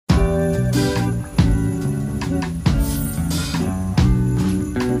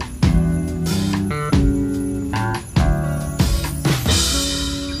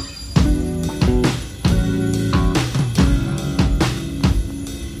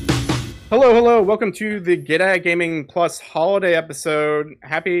Hello, hello. Welcome to the Get At Gaming Plus holiday episode.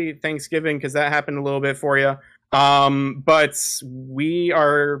 Happy Thanksgiving because that happened a little bit for you. But we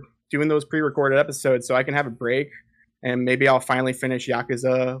are doing those pre-recorded episodes so I can have a break and maybe I'll finally finish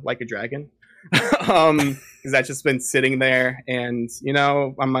Yakuza Like a Dragon. Because that's just been sitting there and,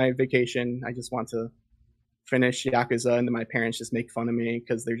 on my vacation, I just want to finish Yakuza and then my parents just make fun of me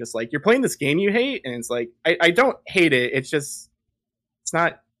because they're just like, you're playing this game you hate? And it's like, I don't hate it. It's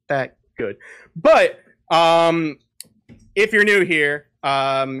not that good. But if you're new here,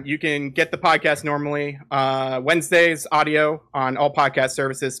 you can get the podcast normally Wednesdays audio on all podcast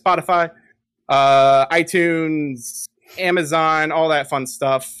services, Spotify, iTunes, Amazon, all that fun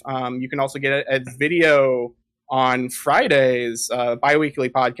stuff. You can also get it as video on Fridays, bi-weekly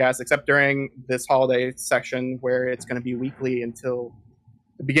podcast, except during this holiday section where it's going to be weekly until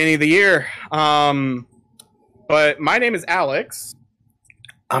the beginning of the year. But my name is Alex.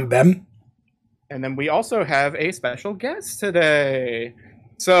 I'm Ben. And then we also have a special guest today.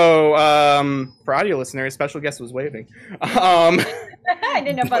 So, for audio listeners, special guest was waving. I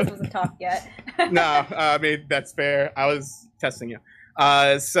didn't know if I was supposed to talk yet. No, I mean, that's fair. I was testing you.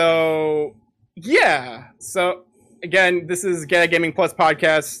 So, again, this is Get At Gaming Plus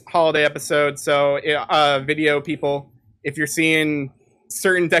podcast holiday episode. So, video people, if you're seeing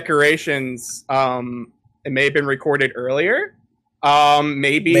certain decorations, it may have been recorded earlier.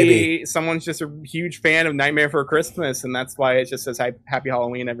 Maybe someone's just a huge fan of Nightmare Before Christmas, and that's why it just says Happy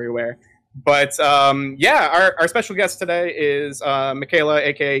Halloween everywhere. But our special guest today is Michaela,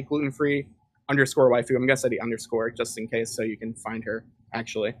 aka gluten-free _ waifu. I'm gonna say the underscore just in case, so you can find her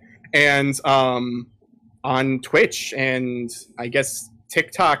actually. And on Twitch and I guess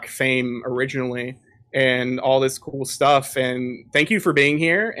TikTok fame originally, and all this cool stuff. And thank you for being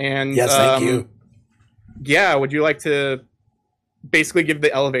here. And yes, thank you. Yeah, would you like to basically give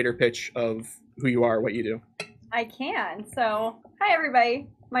the elevator pitch of who you are, what you do? I can. So, hi everybody.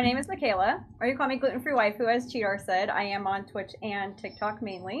 My name is Michaela, or you call me gluten-free waifu, as Cheetar said. I am on Twitch and TikTok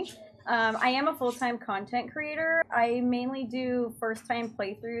mainly. I am a full-time content creator. I mainly do first-time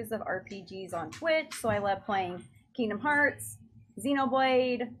playthroughs of RPGs on Twitch. So I love playing Kingdom Hearts,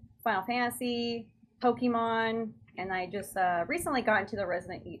 Xenoblade, Final Fantasy, Pokemon, and I just recently got into the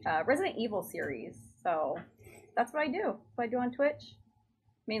Resident Evil series. So that's what I do. What I do on Twitch.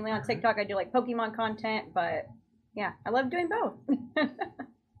 Mainly on TikTok, I do like Pokemon content, but yeah, I love doing both.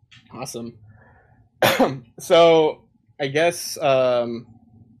 Awesome. So I guess I'm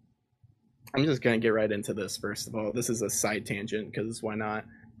just gonna get right into this. First of all, this is a side tangent because why not?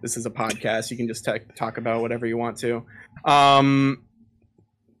 This is a podcast. You can just talk about whatever you want to. I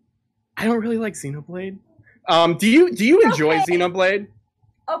don't really like Xenoblade. Do you enjoy Xenoblade?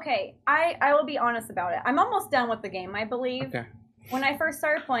 Okay, I will be honest about it. I'm almost done with the game, I believe. Okay. When I first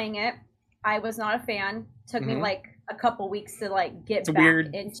started playing it, I was not a fan. Took me like a couple weeks to like get back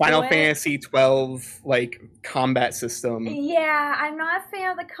weird into Final it. Fantasy 12 like combat system. Yeah, I'm not a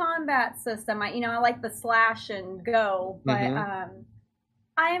fan of the combat system. I like the slash and go, but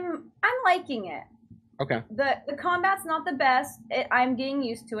I'm liking it. Okay. The combat's not the best. I'm getting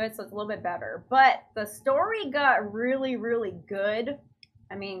used to it, so it's a little bit better. But the story got really, really good.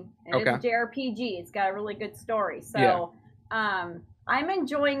 I mean, it is a JRPG. It's got a really good story. So, I'm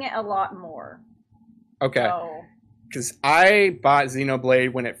enjoying it a lot more. Okay. Because I bought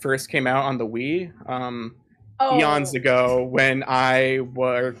Xenoblade when it first came out on the Wii, eons ago when I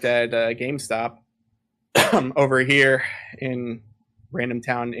worked at GameStop over here in random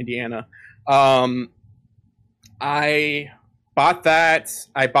town, Indiana. I bought that.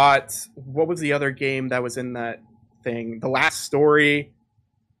 I bought, what was the other game that was in that thing? The Last Story.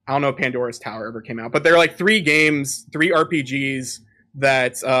 I don't know if Pandora's Tower ever came out, but there are like 3 games, 3 RPGs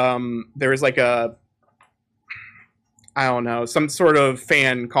that there was like some sort of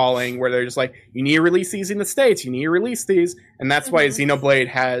fan calling where they're just like, you need to release these in the States, you need to release these. And that's why Xenoblade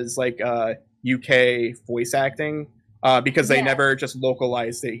has like UK voice acting because they never just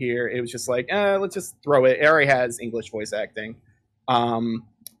localized it here. It was just like, let's just throw it. It already has English voice acting.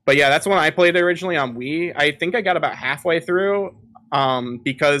 But yeah, that's when I played it originally on Wii. I think I got about halfway through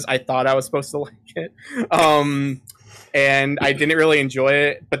because I thought I was supposed to like it. And I didn't really enjoy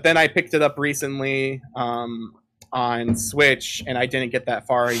it. But then I picked it up recently on Switch, and I didn't get that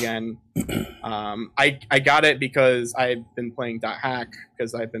far again. I got it because I've been playing .hack,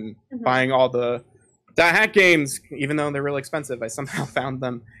 because I've been buying all the .hack games, even though they're really expensive. I somehow found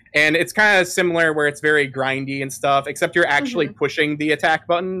them. And it's kind of similar where it's very grindy and stuff, except you're actually pushing the attack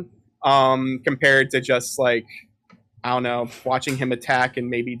button compared to just like, I don't know, watching him attack and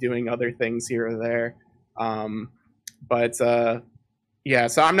maybe doing other things here or there. But Yeah,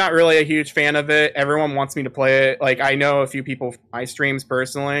 so I'm not really a huge fan of it. Everyone wants me to play it. Like, I know a few people from my streams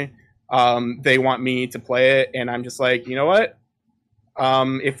personally. They want me to play it, and I'm just like, you know what?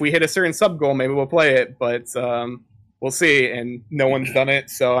 If we hit a certain sub goal, maybe we'll play it, but we'll see. And no one's done it,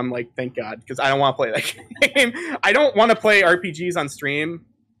 so I'm like, thank God, because I don't want to play that game. I don't want to play RPGs on stream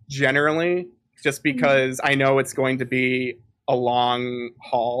generally, just because I know it's going to be a long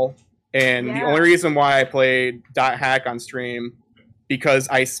haul. And the only reason why I played Dot Hack on stream, because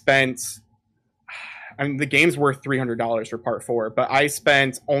I spent, I mean, the game's worth $300 for part 4, but I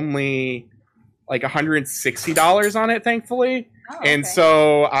spent only like $160 on it, thankfully. Oh, okay. And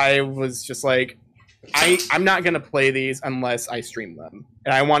so I was just like, I'm not going to play these unless I stream them.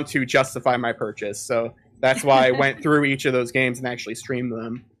 And I want to justify my purchase. So that's why I went through each of those games and actually streamed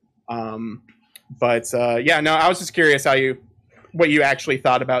them. Yeah, no, I was just curious what you actually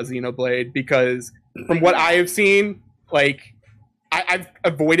thought about Xenoblade, because from what I have seen, like, I've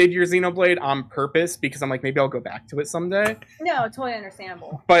avoided your Xenoblade on purpose because I'm like, maybe I'll go back to it someday. No, totally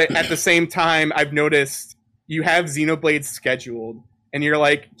understandable. But at the same time, I've noticed you have Xenoblade scheduled, and you're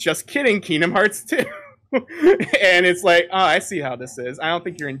like, just kidding, Kingdom Hearts 2. And it's like, oh, I see how this is. I don't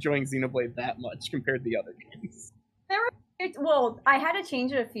think you're enjoying Xenoblade that much compared to the other games. Well, I had to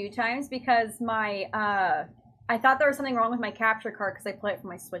change it a few times because I thought there was something wrong with my capture card because I play it from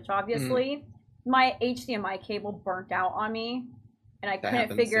my Switch, obviously. My HDMI cable burnt out on me, and I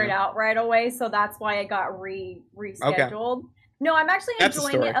couldn't figure it out right away, so that's why I got rescheduled. Okay. No, I'm actually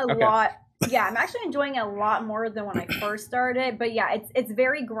enjoying it a lot. Yeah, I'm actually enjoying it a lot more than when I first started. But yeah, it's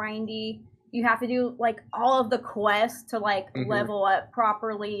very grindy. You have to do like all of the quests to like level up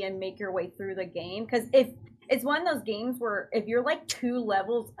properly and make your way through the game. Because if it's one of those games where if you're like 2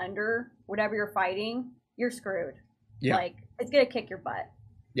 levels under whatever you're fighting, you're screwed. Yeah. Like, it's gonna kick your butt.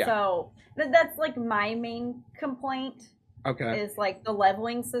 Yeah. So that's like my main complaint. Okay. Is like the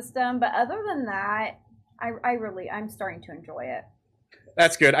leveling system, but other than that, I'm starting to enjoy it.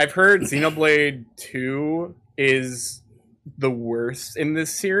 That's good. I've heard Xenoblade 2 is the worst in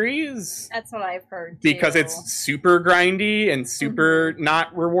this series. That's what I've heard too. Because it's super grindy and super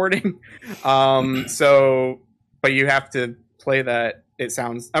not rewarding. But you have to play that. It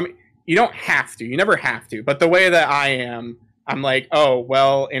sounds, I mean, you don't have to. You never have to. But the way that I am, I'm like, oh,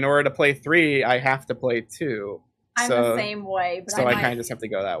 well, in order to play 3, I have to play 2. I'm the same way, but I kind of just have to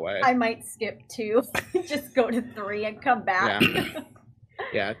go that way. I might skip 2, just go to 3 and come back. Yeah,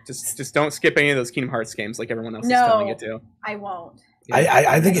 yeah, just don't skip any of those Kingdom Hearts games like everyone else is telling you to. I won't. Yeah.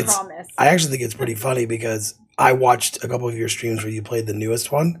 I actually think it's pretty funny because I watched a couple of your streams where you played the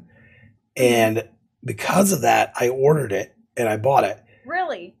newest one, and because of that, I ordered it and I bought it.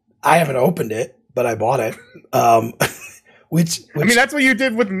 Really? I haven't opened it, but I bought it. Which I mean, that's what you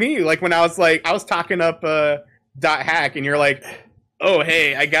did with me. Like when I was talking up Dot Hack, and you're like, oh,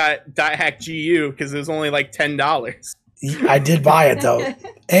 hey, I got Dot Hack GU because it was only like $10. I did buy it though,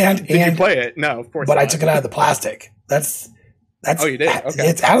 and did you play it? No, of course. But not. I took it out of the plastic. That's. Oh, you did? Okay.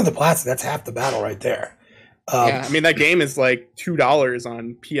 It's out of the plastic. That's half the battle right there. Yeah, I mean that game is like $2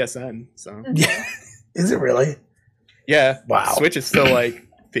 on PSN. So yeah, is it really? Yeah. Wow. Switch is still like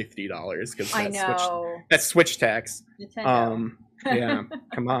 $50 because that's Switch tax. Nintendo. Yeah,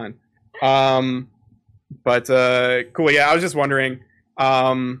 come on. But cool. Yeah, I was just wondering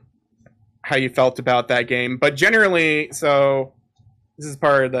how you felt about that game. But generally, so this is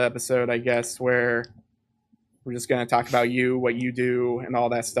part of the episode, I guess, where we're just going to talk about you, what you do, and all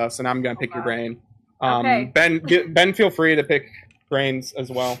that stuff. So now I'm going to pick your brain. Okay. Ben, feel free to pick brains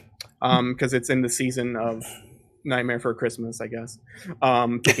as well, because it's in the season of Nightmare for Christmas, I guess.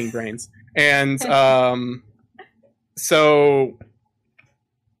 Picking brains. And so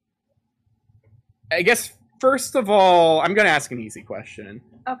I guess first of all, I'm going to ask an easy question.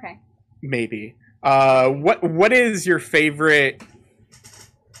 Okay. Maybe. What is your favorite?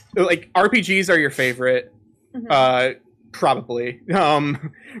 Like RPGs are your favorite. Probably.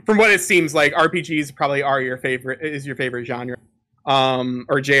 From what it seems like, RPGs probably are your favorite genre.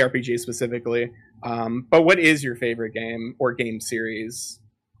 Or JRPG specifically. But what is your favorite game or game series?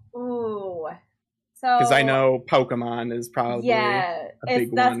 Ooh. So because I know Pokemon is probably a big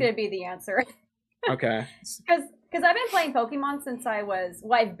one. That's gonna be the answer. Okay. Because I've been playing Pokemon since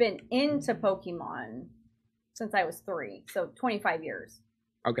I've been into Pokemon since I was 3, so 25 years.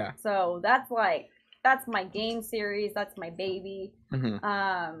 Okay. So that's my game series, that's my baby.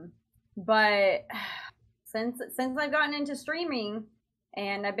 But since I've gotten into streaming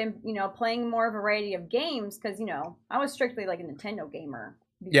and I've been, playing more variety of games, because, I was strictly like a Nintendo gamer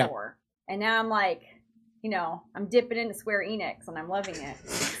before. Yeah. And now I'm like, I'm dipping into Square Enix and I'm loving it.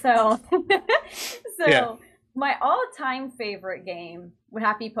 So, yeah. My all-time favorite game would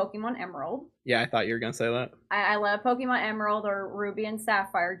have to be Pokemon Emerald. Yeah, I thought you were gonna say that. I love Pokemon Emerald or Ruby and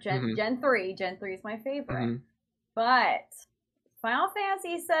Sapphire. Gen 3. Gen 3 is my favorite. But Final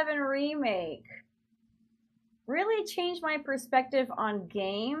Fantasy VII Remake really changed my perspective on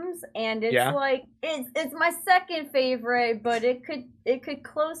games, and it's like it's my second favorite, but it could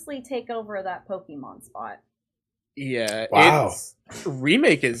closely take over that Pokemon spot. Yeah. Wow.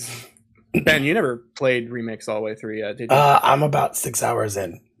 Remake is Ben, you never played Remakes all the way through yet, did you? I'm about 6 hours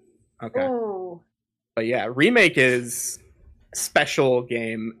in. Okay. Ooh. But yeah, Remake is a special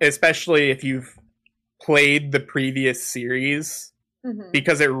game, especially if you've played the previous series,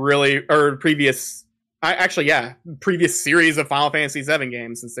 because it really, or previous series of Final Fantasy VII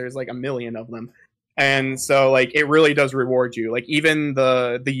games, since there's like a million of them. And so like it really does reward you. Like even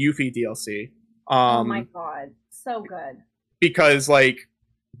the Yuffie DLC. Oh my god. So good. Because like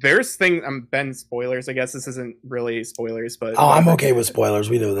there's things, Ben, spoilers, I guess this isn't really spoilers, but I'm okay with spoilers.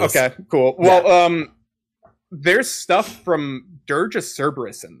 We know this. Okay, cool. Well, there's stuff from Dirge of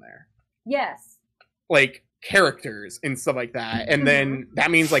Cerberus in there. Yes. Like characters and stuff like that. And then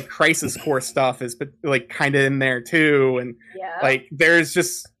that means like Crisis Core stuff is like kind of in there too. And like there's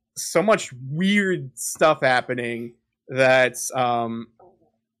just so much weird stuff happening that's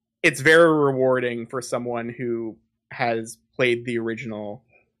it's very rewarding for someone who has played the original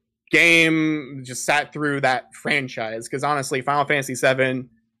game, just sat through that franchise. Because honestly, Final Fantasy VII,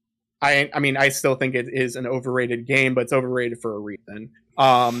 I mean, I still think it is an overrated game, but it's overrated for a reason.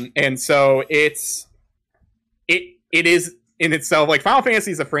 And so it is in itself, like Final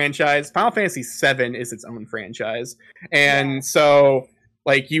Fantasy is a franchise. Final Fantasy VII is its own franchise. And so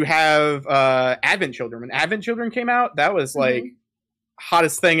like you have Advent Children. When Advent Children came out, that was like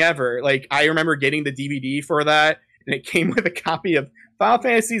hottest thing ever. Like I remember getting the DVD for that, and it came with a copy of Final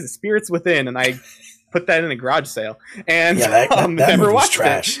Fantasy The Spirits Within, and I put that in a garage sale, and that never watched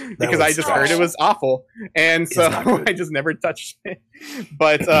trash. it because I just heard it was awful, and so I just never touched it.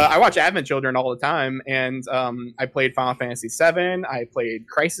 But I watch Advent Children all the time, and I played Final Fantasy VII. I played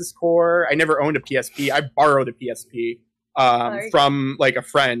Crisis Core. I never owned a PSP. I borrowed a PSP from like a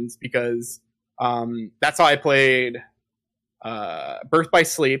friend because that's how I played Birth by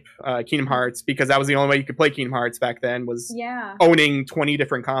Sleep, Kingdom Hearts, because that was the only way you could play Kingdom Hearts back then, was owning 20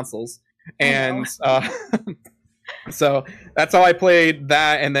 different consoles. And so that's how I played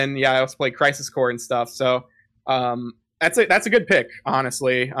that. And then I also played Crisis Core and stuff. So that's a good pick,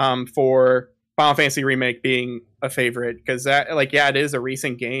 honestly, for Final Fantasy Remake being a favorite, because that, like, it is a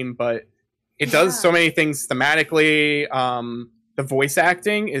recent game, but it does so many things thematically. The voice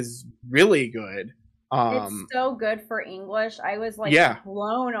acting is really good. It's so good for English. I was like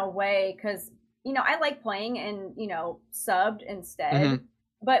blown away because, I like playing and, subbed instead.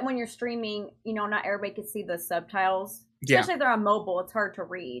 But when you're streaming, not everybody can see the subtitles. Especially if they're on mobile, it's hard to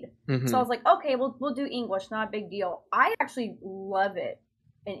read. So I was like, okay, we'll do English, not a big deal. I actually love it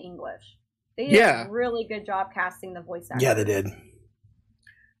in English. They did a really good job casting the voice actors. Yeah, they did.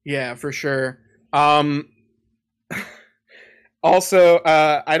 Yeah, for sure. Also,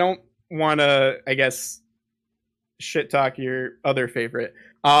 I don't want to, I guess, shit talk your other favorite.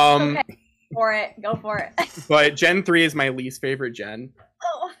 Okay, go for it. But Gen 3 is my least favorite gen.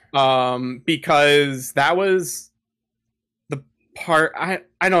 Because that was the part I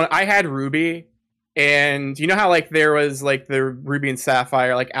had Ruby, and you know how like there was like the Ruby and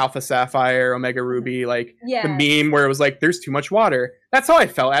Sapphire, like Alpha Sapphire, Omega Ruby, like the meme where it was like there's too much water. That's how I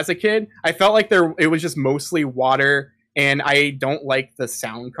felt as a kid. I felt like it was just mostly water, and I don't like the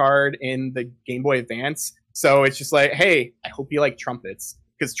sound card in the Game Boy Advance. So it's just like, hey, I hope you like trumpets,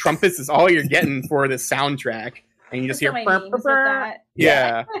 because trumpets is all you're getting for the soundtrack. And you just hear burr, burr, burr.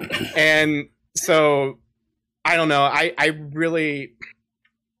 Yeah. And so I don't know. I really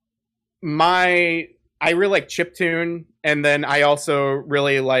like chiptune, and then I also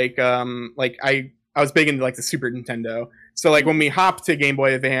really like I was big into like the Super Nintendo. So like when we hopped to Game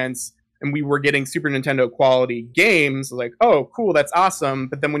Boy Advance and we were getting Super Nintendo quality games, like, oh cool, that's awesome.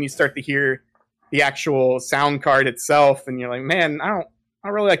 But then when you start to hear the actual sound card itself, and you're like, man, I don't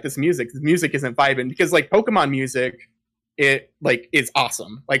really like this music. The music isn't vibing, because like Pokemon music, it like is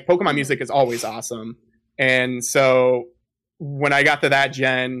awesome. Like Pokemon music is always awesome. And so when I got to that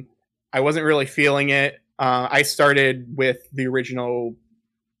gen, I wasn't really feeling it. I started with the original.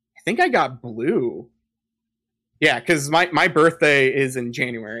 I think I got Blue. Yeah, because my birthday is in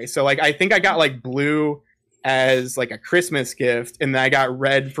January. So like I think I got like Blue as like a Christmas gift, and then I got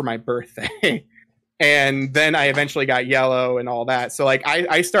Red for my birthday. And then I eventually got Yellow and all that. So like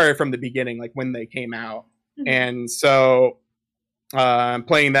I started from the beginning, like when they came out. And so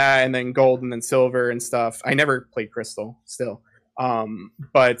playing that, and then gold, and then silver and stuff. I never played crystal still.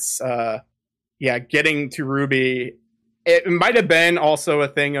 But yeah, getting to ruby, it might have been also a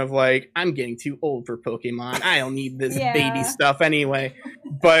thing of like, I'm getting too old for Pokemon. I don't need this baby stuff anyway.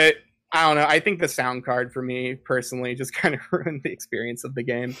 But I don't know. I think the sound card for me personally just kind of ruined the experience of the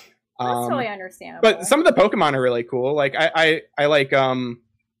game. That's totally understandable. But some of the Pokemon are really cool. Like I like oh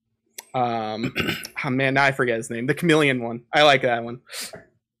man, now I forget his name. The chameleon one. I like that one.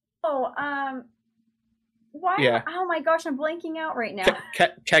 Oh, why? Yeah. Oh my gosh, I'm blanking out right now.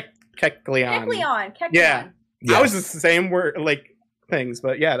 Kecleon. Yeah. Yes. I was just the same word, like things,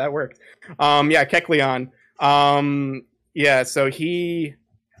 but yeah, that worked. Yeah, Kecleon. Yeah, so he's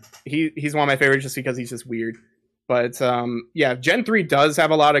one of my favorites just because he's just weird. But yeah, Gen 3 does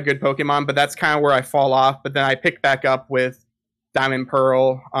have a lot of good Pokemon, but that's kind of where I fall off. But then I pick back up with Diamond,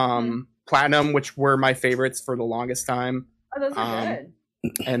 Pearl, Platinum, which were my favorites for the longest time. Oh, those are good.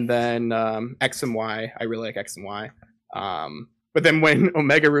 And then X and Y. I really like X and Y. But then when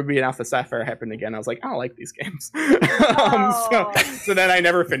Omega Ruby and Alpha Sapphire happened again, I was like, I don't like these games. So then I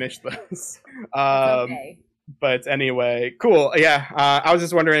never finished those. Okay. But anyway, cool. Yeah, I was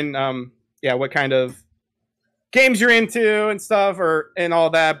just wondering, yeah, what kind of games you're into and stuff, and all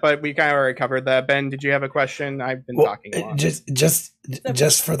that. But we kind of already covered that. Ben, did you have a question? I've been talking a lot.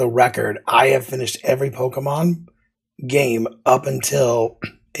 Just for the record, I have finished every Pokemon game up until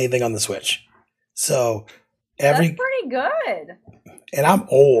anything on the Switch. So that's pretty good. And I'm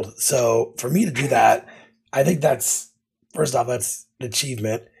old, so for me to do that, I think that's first off, that's an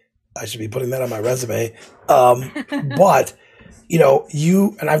achievement. I should be putting that on my resume. But you know,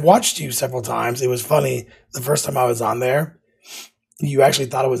 I've watched you several times. It was funny the first time I was on there. You actually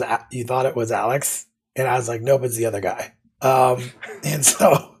thought it was Alex, and I was like, nope, it's the other guy. And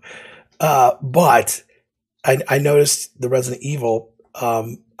so, but I noticed the Resident Evil.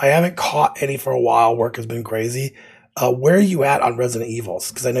 I haven't caught any for a while. Work has been crazy. Where are you at on Resident Evils?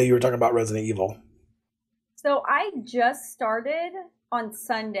 Because I know you were talking about Resident Evil. So I just started on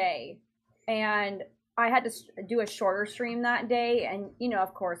Sunday, and I had to do a shorter stream that day. And, you know,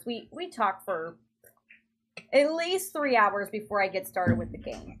 of course, we talk for at least 3 hours before I get started with the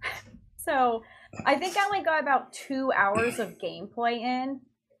game. So I think I only got about 2 hours of gameplay in.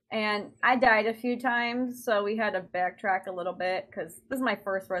 And I died a few times, so we had to backtrack a little bit because this is my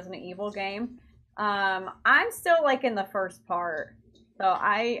first Resident Evil game. I'm still like in the first part, so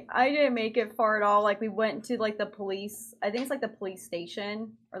I didn't make it far at all. Like we went to like the police, I think it's like the police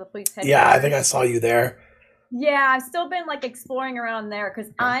station or the police headquarters. Yeah, I think I saw you there. Yeah, I've still been like exploring around there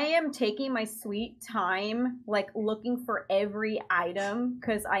because I am taking my sweet time, like looking for every item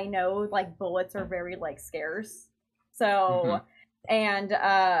because I know like bullets are very like scarce. So. And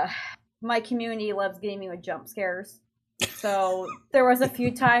my community loves getting me with jump scares. So there was a few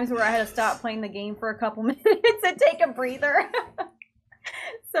times where I had to stop playing the game for a couple minutes and take a breather.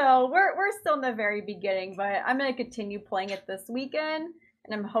 So we're still in the very beginning, but I'm going to continue playing it this weekend.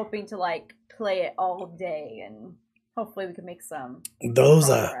 And I'm hoping to like play it all day, and hopefully we can make some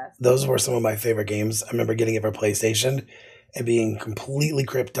progress. Those were some of my favorite games. I remember getting it for PlayStation and being completely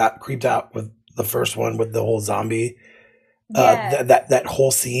creeped out with the first one with the whole zombie. That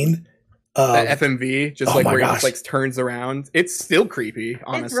whole scene, that FMV, just like where he just like turns around. It's still creepy,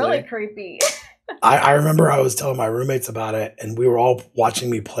 honestly. It's really creepy. I remember I was telling my roommates about it, and we were all watching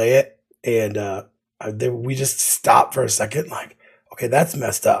me play it, and we just stopped for a second, like, okay, that's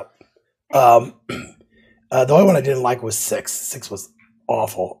messed up. The only one I didn't like was 6. 6 was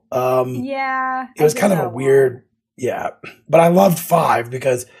awful. Yeah, it was kind of a weird, but I loved 5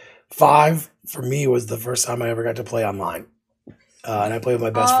 because 5 for me was the first time I ever got to play online. And I played with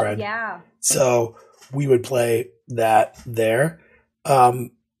my best friend. Yeah. So we would play that there. And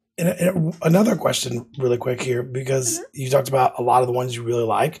another question really quick here, because you talked about a lot of the ones you really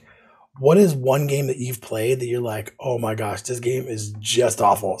like. What is one game that you've played that you're like, oh my gosh, this game is just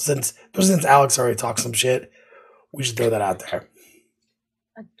awful? Since Alex already talked some shit, we should throw that out there.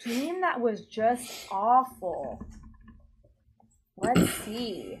 A game that was just awful. Let's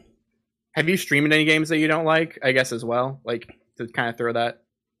see. Have you streamed any games that you don't like, I guess, as well? Like, to kind of throw that?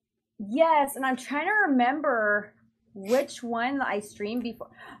 Yes, and I'm trying to remember which one I streamed before.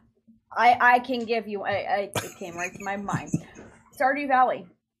 I can give you, it came right to my mind. Stardew Valley.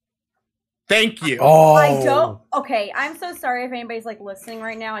 Thank you. Oh. I don't, okay, I'm so sorry if anybody's like listening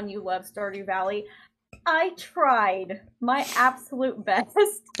right now and you love Stardew Valley. I tried my absolute best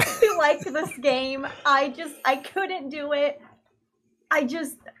to like this game. I couldn't do it.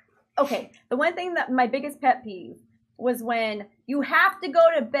 Okay, the one thing that my biggest pet peeve was when you have to go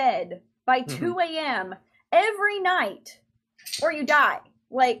to bed by 2 a.m. every night or you die.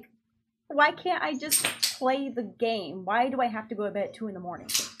 Like, why can't I just play the game? Why do I have to go to bed at 2 in the morning?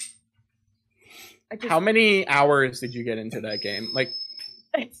 How many hours did you get into that game? Like,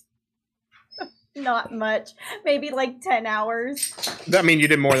 not much. Maybe like 10 hours. I mean, you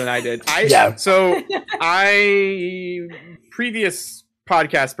did more than I did. So previous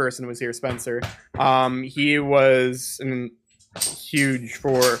podcast person was here, Spencer. He was huge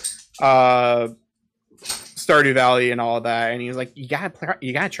for Stardew Valley and all of that, and he was like, you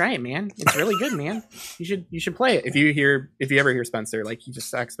gotta try it, man. It's really good, man. You should play it. If you ever hear Spencer, like, he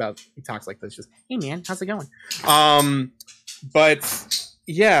talks like this, just, hey man, how's it going? But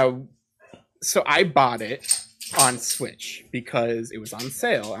yeah, so I bought it on Switch because it was on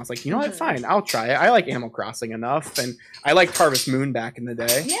sale. I was like, you know what, fine, I'll try it. I like Animal Crossing enough, and I liked Harvest Moon back in the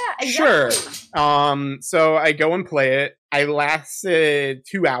day. Yeah, exactly. Sure. So I go and play it. I lasted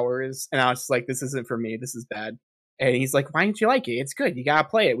 2 hours, and I was like, this isn't for me. This is bad. And he's like, why don't you like it? It's good. You gotta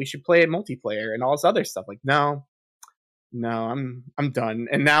play it. We should play it multiplayer and all this other stuff. Like, no, I'm done.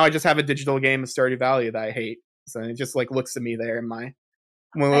 And now I just have a digital game of Stardew Valley that I hate. So it just like looks at me there in my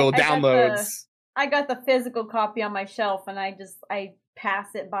little downloads. I got the physical copy on my shelf, and I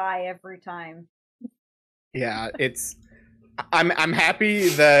pass it by every time. Yeah, I'm happy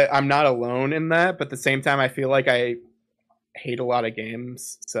that I'm not alone in that, but at the same time, I feel like I hate a lot of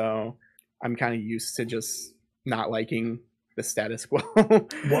games, so I'm kind of used to just not liking the status quo. And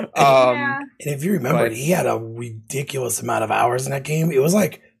if you remember, he had a ridiculous amount of hours in that game. It was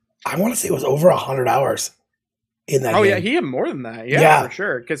like, I want to say it was over 100 hours in that game. Oh yeah, he had more than that. Yeah, for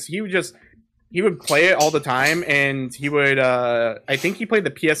sure. Because he would play it all the time, and he would. I think he played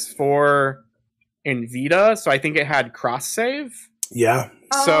the PS4 and Vita, so I think it had cross save. Yeah.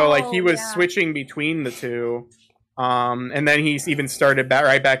 So like he was switching between the two, and then he's even started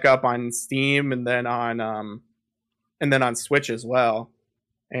right back up on Steam, and then on Switch as well.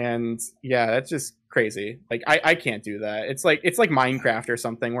 And yeah, that's just crazy. Like I can't do that. It's like Minecraft or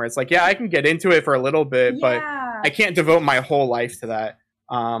something where it's like, yeah, I can get into it for a little bit, but I can't devote my whole life to that.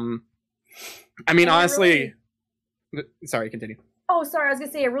 I mean, honestly, sorry, continue. Oh, sorry. I was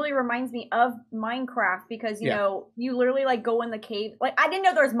gonna say, it really reminds me of Minecraft because, you know, you literally like go in the cave. Like, I didn't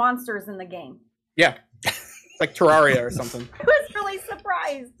know there was monsters in the game. Yeah. It's like Terraria or something. I was really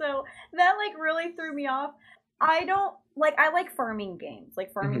surprised. So that like really threw me off. I like farming games,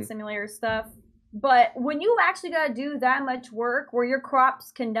 like farming simulator stuff. But when you actually gotta do that much work where your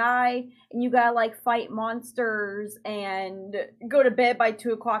crops can die and you gotta like fight monsters and go to bed by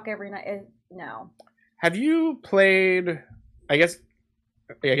 2 o'clock every night, no. Have you played? I guess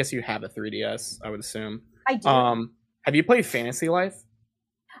you have a 3DS, I would assume. I do. Have you played Fantasy Life?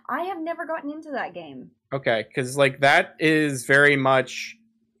 I have never gotten into that game. Okay, because like that is very much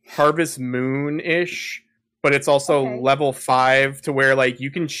Harvest Moon-ish, but it's also level 5 to where like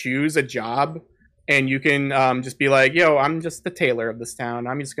you can choose a job and you can just be like, yo, I'm just the tailor of this town.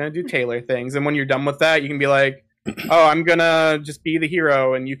 I'm just going to do tailor things. And when you're done with that, you can be like, oh, I'm going to just be the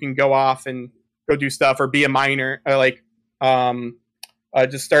hero, and you can go off and go do stuff or be a miner,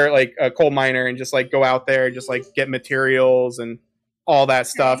 just start like a coal miner and just like go out there and just like get materials and all that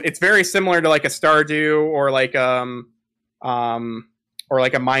stuff. It's very similar to like a Stardew or like a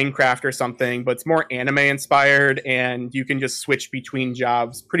Minecraft or something, but it's more anime inspired, and you can just switch between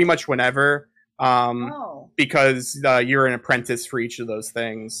jobs pretty much whenever, because you're an apprentice for each of those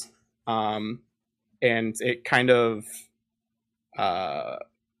things, and it kind of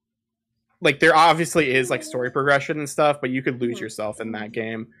like there obviously is like story progression and stuff, but you could lose yourself in that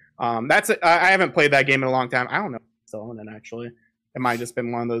game. I haven't played that game in a long time. I don't know if I'm still in it, actually. It might have just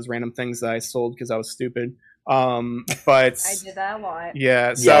been one of those random things that I sold because I was stupid. But I did that a lot.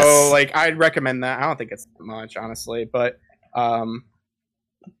 Yeah, so like I'd recommend that. I don't think it's much, honestly, but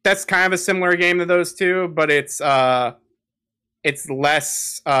that's kind of a similar game to those two, but it's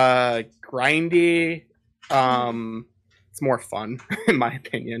less grindy. It's more fun, in my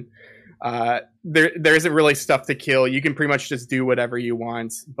opinion. There isn't really stuff to kill. You can pretty much just do whatever you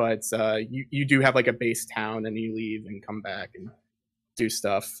want, but you do have like a base town, and you leave and come back and do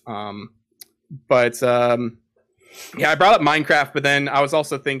stuff. Yeah, I brought up Minecraft, but then I was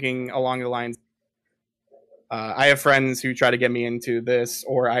also thinking along the lines, I have friends who try to get me into this,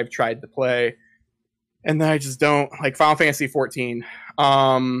 or I've tried to play, and then I just don't, like Final Fantasy 14,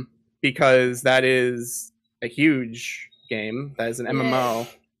 because that is a huge game. That is an MMO.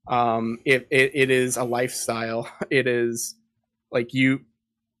 It is a lifestyle. It is like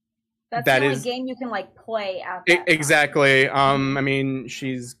That's the only game you can like play at that exactly. I mean,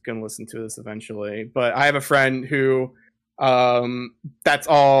 she's gonna listen to this eventually, but I have a friend who that's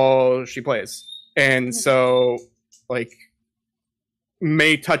all she plays, and so like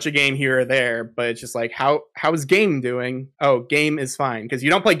may touch a game here or there, but it's just like, how's game doing? Oh, game is fine, because you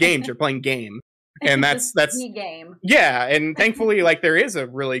don't play games, you're playing game. And that's the game. Yeah, and thankfully, like, there is a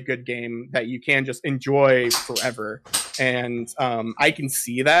really good game that you can just enjoy forever, and I can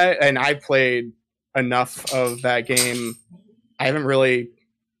see that, and I've played enough of that game. I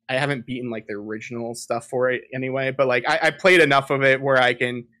haven't beaten like the original stuff for it anyway, but like I played enough of it where I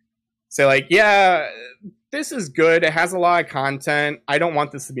can say like, yeah, this is good. It has a lot of content. I don't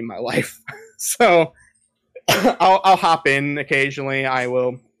want this to be my life, so I'll hop in occasionally. I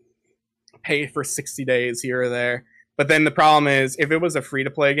will pay for 60 days here or there. But then the problem is, if it was a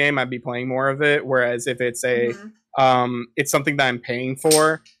free-to-play game, I'd be playing more of it. Whereas if it's it's something that I'm paying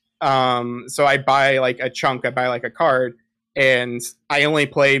for, so I buy like a chunk, I buy like a card, and I only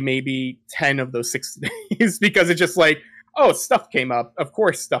play maybe 10 of those 60 days because it's just like, oh, stuff came up. Of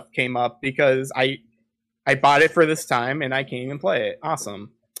course stuff came up because I bought it for this time and I can't even play it.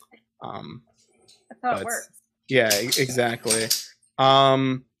 Awesome. That's how it works. Yeah, exactly.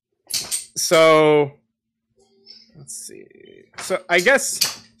 So let's see. So I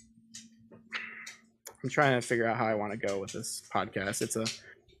guess I'm trying to figure out how I want to go with this podcast. It's a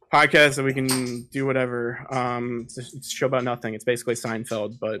podcast that we can do whatever. It's a show about nothing. It's basically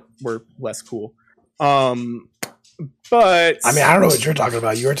Seinfeld, but we're less cool. But I mean, I don't know what you're talking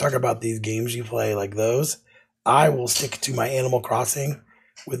about. You were talking about these games you play, like those. I will stick to my Animal Crossing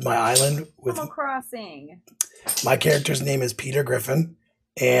with my island. With Animal Crossing. My character's name is Peter Griffin,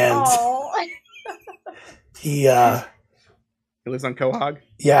 and he lives on Quahog.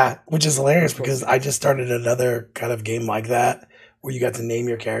 Yeah, which is hilarious because I just started another kind of game like that where you got to name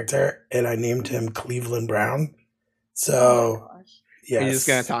your character, and I named him Cleveland Brown. So, yes. You're just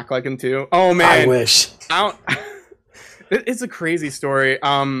gonna talk like him too? Oh man, I wish. It's a crazy story.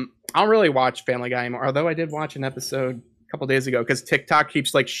 I don't really watch Family Guy anymore, although I did watch an episode a couple days ago because TikTok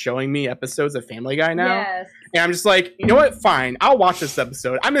keeps like showing me episodes of Family Guy now. Yes. And I'm just like, you know what? Fine, I'll watch this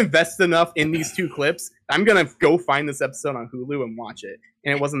episode. I'm invested enough in these two clips. I'm gonna go find this episode on Hulu and watch it.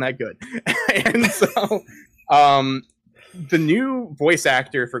 And it wasn't that good. And so, the new voice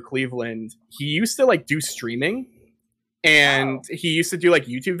actor for Cleveland, he used to like do streaming, and he used to do like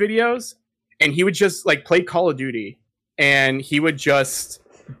YouTube videos, and he would just like play Call of Duty, and he would just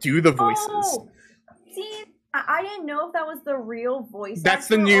do the voices. Oh, see, I didn't know if that was the real voice. That's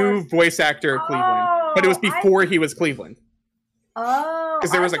the new voice actor of Cleveland, but it was before he was Cleveland. Oh,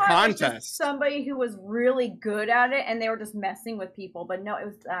 because there was a contest. It was just somebody who was really good at it, and they were just messing with people. But no, it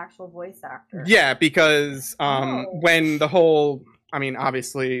was the actual voice actor. Yeah, because when the whole, I mean,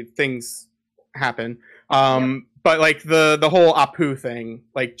 obviously things happen, but like the whole Apu thing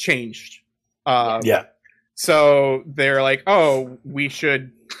like changed. Yeah. So they're like, oh, we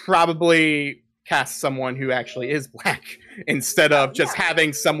should probably cast someone who actually is black instead of just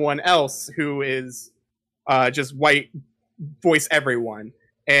having someone else who is just white voice everyone.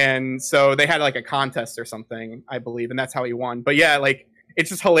 And so they had like a contest or something, I believe, and that's how he won. But yeah, like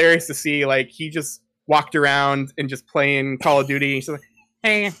it's just hilarious to see like he just walked around and just playing Call of Duty. He's like,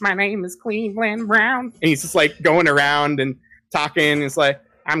 hey, my name is Cleveland Brown, and he's just like going around and talking. It's like,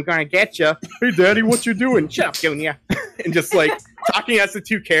 I'm gonna get you. Hey, Daddy, what you doing? Shut up, Junior. And just like talking as the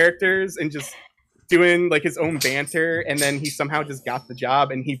two characters and just doing like his own banter. And then he somehow just got the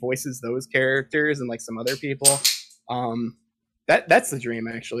job, and he voices those characters and like some other people. That's the dream,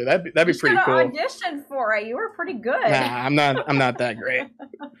 actually. That'd be pretty cool. You auditioned for it. You were pretty good. Nah, I'm not that great.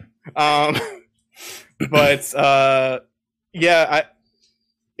 But yeah,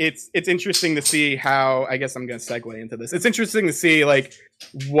 it's interesting to see how, I guess I'm going to segue into this. It's interesting to see like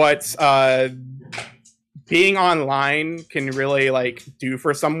what being online can really like do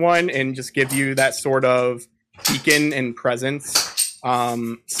for someone and just give you that sort of beacon and presence.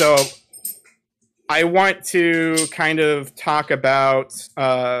 So I want to kind of talk about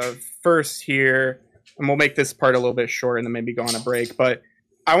first here, and we'll make this part a little bit short and then maybe go on a break, but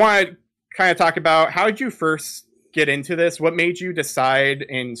I want to kind of talk about how did you first get into this? What made you decide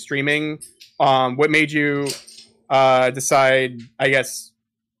in streaming? What made you decide, I guess,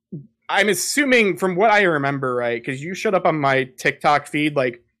 I'm assuming from what I remember, right? Because you showed up on my TikTok feed,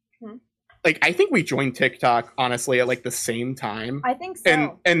 like I think we joined TikTok honestly at like the same time. I think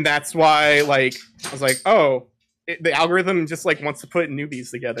so. And that's why like I was like, oh, the algorithm just like wants to put newbies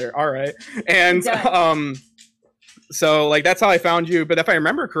together. All right. And so like that's how I found you. But if I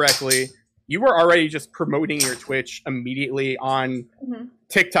remember correctly, you were already just promoting your Twitch immediately on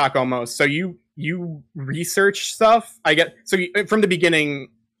TikTok almost. So you research stuff. From the beginning,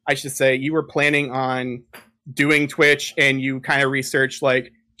 I should say, you were planning on doing Twitch, and you kind of researched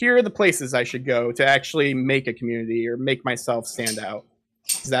like, here are the places I should go to actually make a community or make myself stand out.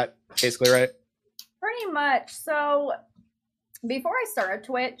 Is that basically right? Pretty much. So before I started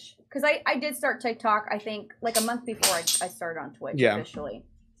Twitch, because I did start TikTok, I think like a month before I started on Twitch officially.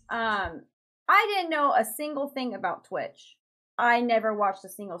 I didn't know a single thing about Twitch. I never watched a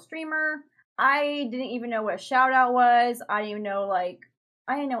single streamer. I didn't even know what a shout out was. I didn't even know I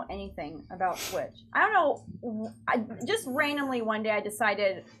didn't know anything about Twitch. I don't know. Just randomly one day I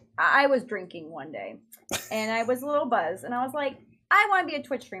decided I was drinking one day and I was a little buzzed and I was like, I want to be a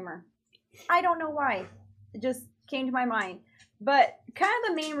Twitch streamer. I don't know why. It just came to my mind. But kind of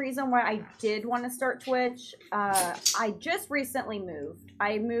the main reason why I did want to start Twitch, I just recently moved.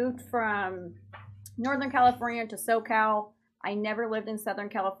 I moved from Northern California to SoCal. I never lived in Southern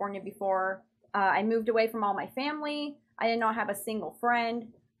California before. I moved away from all my family. I did not have a single friend.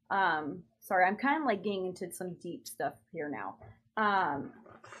 Sorry, I'm kind of like getting into some deep stuff here now.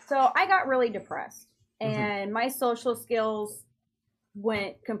 So I got really depressed and my social skills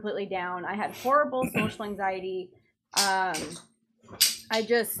went completely down. I had horrible social anxiety. I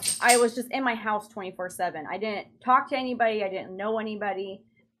was just in my house 24/7. I didn't talk to anybody. I didn't know anybody.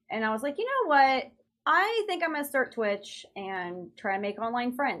 And I was like, you know what? I think I'm going to start Twitch and try to make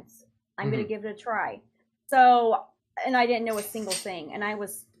online friends. I'm going to give it a try. So, and I didn't know a single thing. And I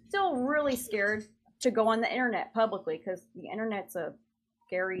was still really scared to go on the internet publicly because the internet's a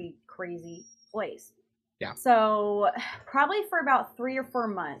scary, crazy place. Yeah. So probably for about 3 or 4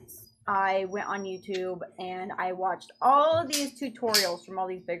 months, I went on YouTube and I watched all of these tutorials from all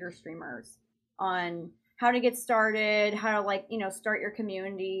these bigger streamers on how to get started, how to start your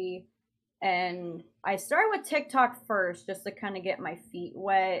community. And I started with TikTok first just to kind of get my feet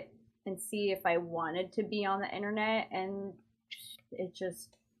wet and see if I wanted to be on the internet, and it just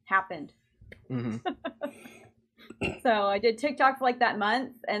happened. So I did TikTok for like that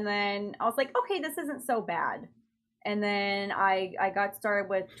month, and then I was like, okay, this isn't so bad. And then I got started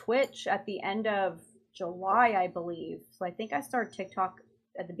with Twitch at the end of July, I believe. So I think I started TikTok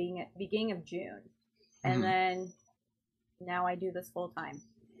at the beginning of June. And then now I do this full time.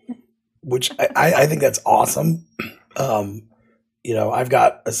 Which I think that's awesome. I've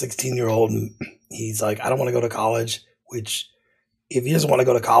got a 16-year-old and he's like, I don't want to go to college, which if he doesn't want to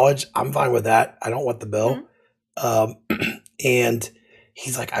go to college, I'm fine with that. I don't want the bill. And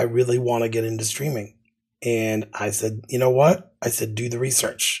he's like, I really want to get into streaming. And I said, you know what? I said, do the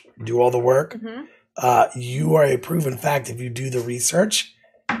research, do all the work. You are a proven fact. If you do the research,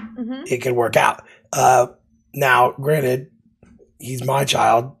 it can work out. Now, granted, he's my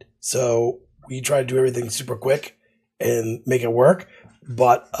child, so we try to do everything super quick and make it work.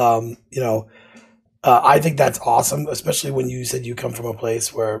 But, I think that's awesome, especially when you said you come from a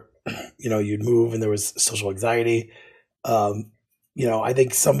place where, you'd move and there was social anxiety. I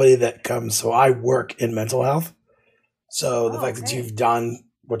think somebody that comes, so I work in mental health. So the fact that you've done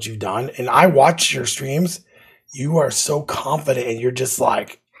what you've done, and I watch your streams, you are so confident and you're just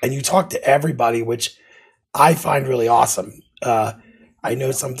like, and you talk to everybody, which I find really awesome. I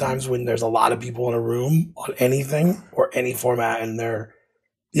know sometimes when there's a lot of people in a room on anything or any format and they're,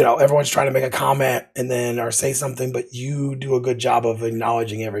 everyone's trying to make a comment and then, or say something, but you do a good job of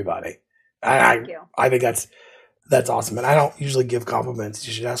acknowledging everybody. Thank you. I think that's awesome. And I don't usually give compliments.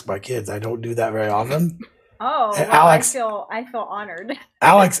 You should ask my kids. I don't do that very often. Oh, well, Alex, I feel honored.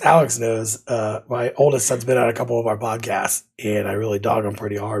 Alex knows. My oldest son's been on a couple of our podcasts, and I really dog him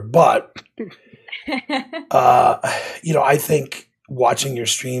pretty hard. But, I think watching your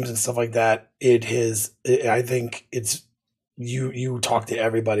streams and stuff like that, I think it's you talk to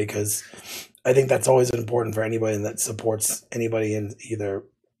everybody because I think that's always important for anybody that supports anybody in either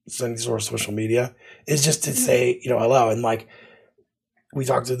any sort of social media is just to say, hello. And like we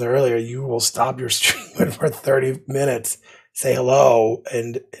talked to them earlier, you will stop your stream for 30 minutes, say hello.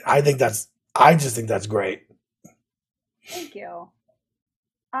 And I just think that's great. Thank you.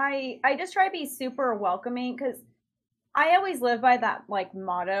 I just try to be super welcoming because I always live by that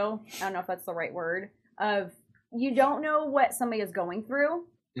motto. I don't know if that's the right word of you don't know what somebody is going through.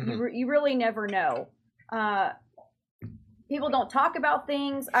 You really never know. People don't talk about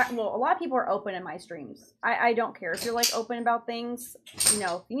things. A lot of people are open in my streams. I don't care if you're open about things. If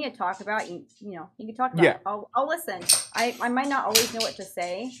you need to talk about it, you can talk about it. I'll listen. I might not always know what to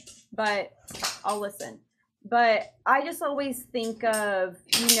say, but I'll listen. But I just always think of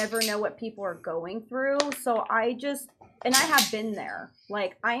you never know what people are going through. So and I have been there.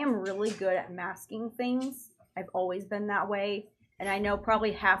 I am really good at masking things. I've always been that way. And I know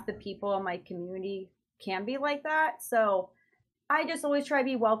probably half the people in my community can be like that. So I just always try to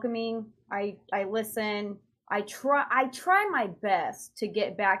be welcoming. I listen. I try my best to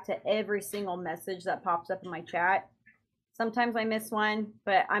get back to every single message that pops up in my chat. Sometimes I miss one,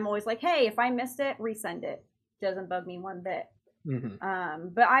 but I'm always like, hey, if I missed it, resend it. Doesn't bug me one bit.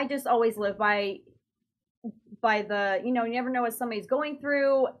 But I just always live by the, you never know what somebody's going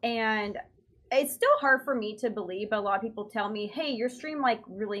through, and it's still hard for me to believe, but a lot of people tell me, hey, your stream like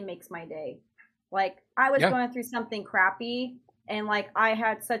really makes my day. Like I was going through something crappy, and like I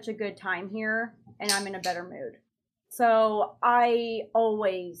had such a good time here, and I'm in a better mood. So I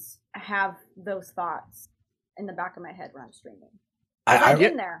always have those thoughts in the back of my head when I'm streaming. I've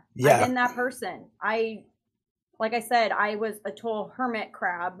been there. Yeah. I've been that person. Like I said, I was a total hermit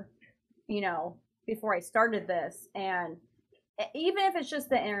crab, before I started this. And even if it's just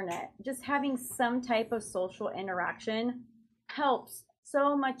the internet, just having some type of social interaction helps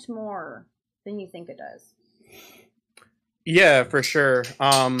so much more than you think it does. Yeah, for sure.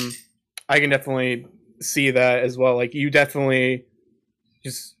 I can definitely see that as well. Like you definitely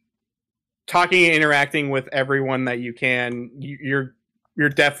just talking and interacting with everyone that you can, you're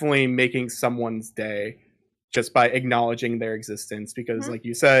definitely making someone's day just by acknowledging their existence, because like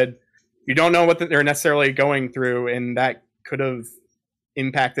you said, you don't know what they're necessarily going through, and that could have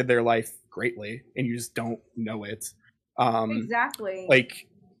impacted their life greatly, and you just don't know it. Exactly. Like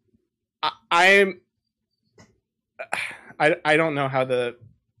I don't know how to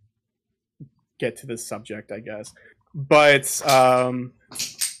get to this subject, I guess, but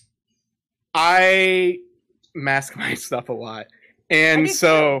I mask my stuff a lot, and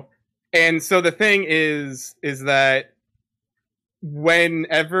so the thing is that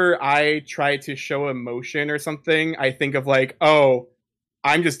whenever I try to show emotion or something, I think of like, oh,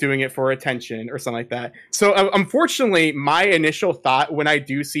 I'm just doing it for attention or something like that. So unfortunately, my initial thought when I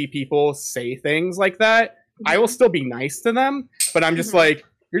do see people say things like that, I will still be nice to them, but I'm just like,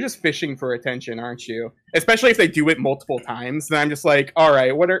 you're just fishing for attention, aren't you? Especially if they do it multiple times, then I'm just like, all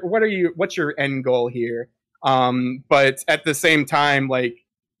right, what's your end goal here? But at the same time, like,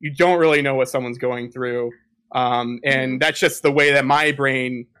 you don't really know what someone's going through. And that's just the way that my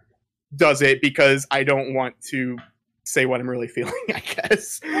brain does it, because I don't want to say what I'm really feeling, I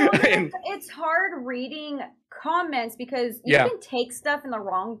guess. Well, it's hard reading comments because you can take stuff in the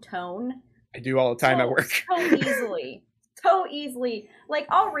wrong tone. I do all the time at work. So easily. Like,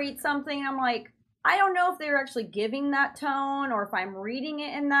 I'll read something and I'm like, I don't know if they're actually giving that tone or if I'm reading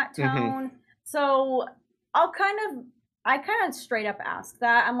it in that tone. So I kind of straight up ask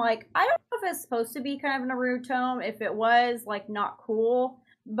that. I'm like, I don't know if it's supposed to be kind of in a rude tone. If it was, like, not cool.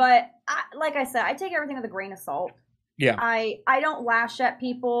 But like I said, I take everything with a grain of salt. Yeah. I don't lash at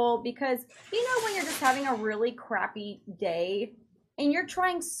people because, when you're just having a really crappy day and you're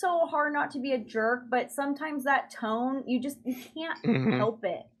trying so hard not to be a jerk, but sometimes that tone, you can't help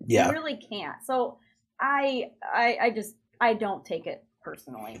it. Yeah. You really can't. So I don't take it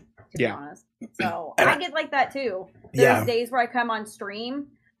personally, to be honest. So I get like that too. There's days where I come on stream.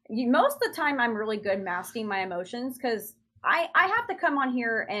 Most of the time I'm really good masking my emotions because I have to come on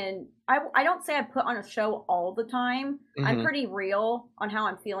here and I don't say I put on a show all the time. I'm pretty real on how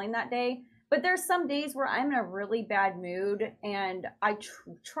I'm feeling that day. But there's some days where I'm in a really bad mood and I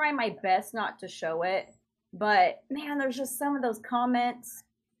try my best not to show it. But man, there's just some of those comments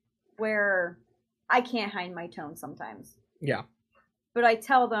where I can't hide my tone sometimes. Yeah. But I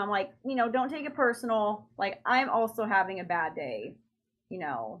tell them, like, don't take it personal. Like, I'm also having a bad day.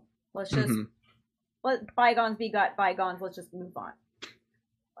 Let's just let bygones be bygones. Let's just move on.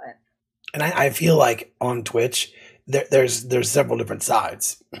 But. And I feel like on Twitch, there's several different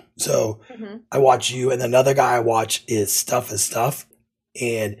sides. So I watch you, and another guy I watch is Stuff,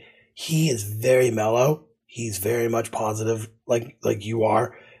 and he is very mellow. He's very much positive, like you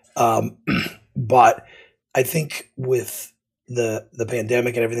are. But I think with the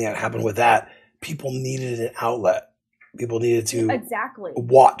pandemic and everything that happened with that, people needed an outlet. People needed to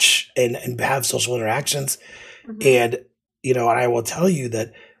watch and have social interactions. And, and I will tell you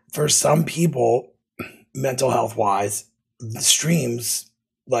that for some people, mental health wise, streams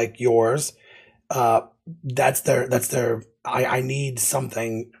like yours, that's their I need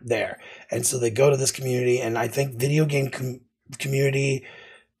something there. And so they go to this community, and I think video game community,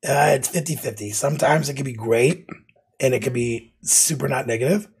 it's 50-50. Sometimes it can be great and it can be super not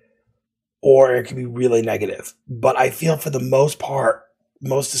negative, or it can be really negative. But I feel for the most part,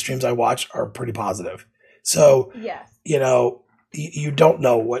 most of the streams I watch are pretty positive. So, you don't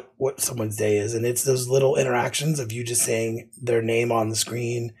know what someone's day is. And it's those little interactions of you just saying their name on the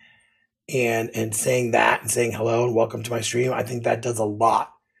screen and saying that and saying hello and welcome to my stream. I think that does a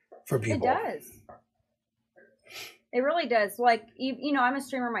lot for people. It does. It really does. Like, I'm a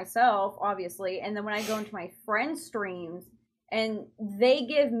streamer myself, obviously. And then when I go into my friends' streams and they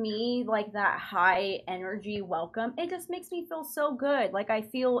give me like that high energy welcome. It just makes me feel so good. Like I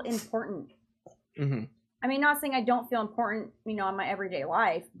feel important. Mm-hmm. I mean, not saying I don't feel important, in my everyday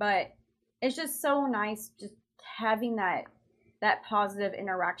life, but it's just so nice just having that positive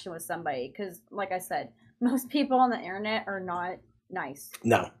interaction with somebody. Because, like I said, most people on the internet are not nice.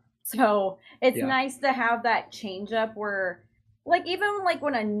 No. So it's nice to have that change up where, like, even like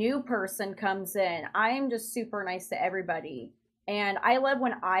when a new person comes in, I am just super nice to everybody. And I love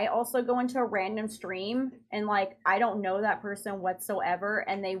when I also go into a random stream and like I don't know that person whatsoever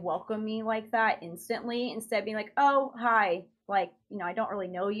and they welcome me like that instantly instead of being like, oh, hi, like, I don't really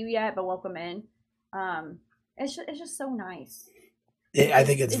know you yet, but welcome in. It's just so nice. I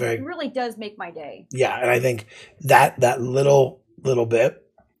think it really does make my day. Yeah, and I think that little bit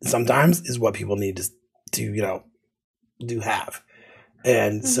sometimes is what people need to do have.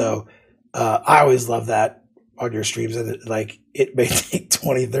 And so I always love that on your streams, and like it may take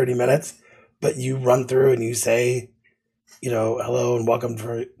 20-30 minutes, but you run through and you say hello and welcome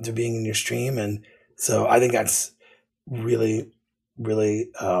to being in your stream. And so I think that's really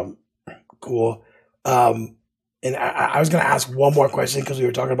really cool. And I was going to ask one more question because we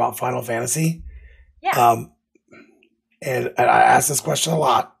were talking about Final Fantasy. And I ask this question a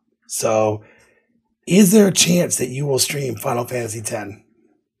lot. So is there a chance that you will stream Final Fantasy X?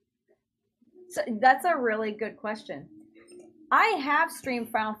 So that's a really good question. I have streamed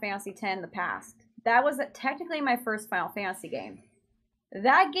Final Fantasy X in the past. That was technically my first Final Fantasy game.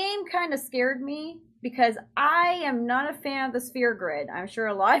 That game kind of scared me because I am not a fan of the sphere grid. I'm sure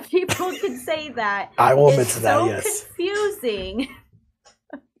a lot of people could say that. I will admit to that, yes. It's so confusing.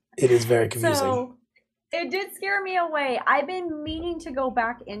 It is very confusing. So it did scare me away. I've been meaning to go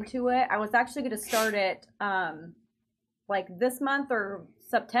back into it. I was actually going to start it like this month or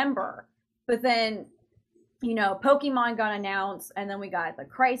September. But then, Pokemon got announced, and then we got the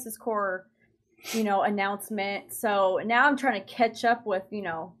Crisis Core, announcement. So now I'm trying to catch up with,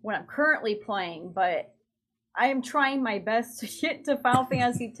 what I'm currently playing. But I am trying my best to get to Final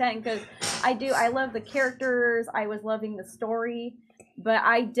Fantasy X because I love the characters. I was loving the story. But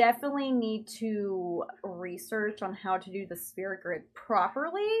I definitely need to research on how to do the sphere grid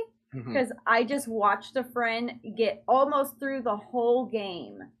properly. Because I just watched a friend get almost through the whole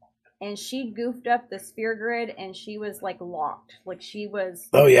game. And she goofed up the sphere grid, and she was like locked, like she was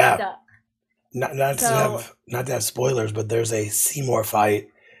stuck. Not to have spoilers, but there's a Seymour fight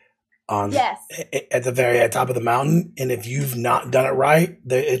on at the very top of the mountain, and if you've not done it right,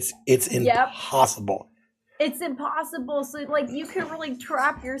 it's impossible. It's impossible. So like you can really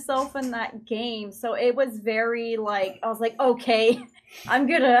trap yourself in that game. So it was very like I was like, okay, I'm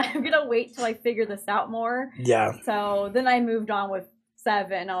gonna wait till I figure this out more. Yeah. So then I moved on with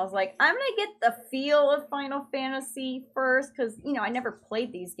 7. I was like, I'm gonna get the feel of Final Fantasy first because I never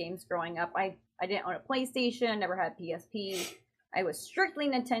played these games growing up. I didn't own a PlayStation, never had PSP. I was strictly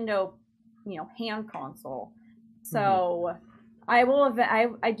Nintendo, hand console. So I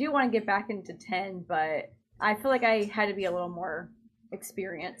do want to get back into 10, but I feel like I had to be a little more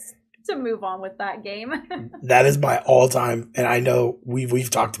experienced to move on with that game. That is my all time, and I know we've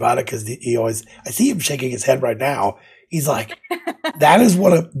talked about it because he always. I see him shaking his head right now. He's like, that is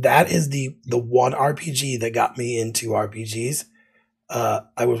the one RPG that got me into RPGs.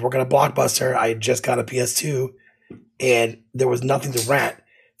 I was working at Blockbuster. I had just got a PS2, and there was nothing to rent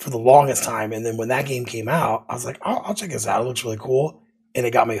for the longest time. And then when that game came out, I was like, I'll check this out. It looks really cool, and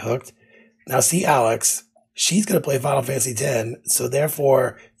it got me hooked. Now, see, Alex, she's gonna play Final Fantasy X, so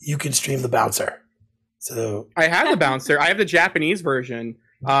therefore you can stream the bouncer. So I have the bouncer. I have the Japanese version.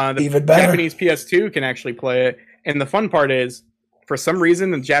 The even better. Japanese PS2 can actually play it. And the fun part is, for some reason,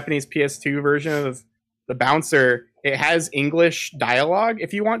 the Japanese PS2 version of the bouncer, it has English dialogue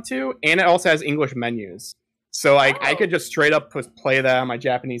if you want to, and it also has English menus. So I could just straight up play that on my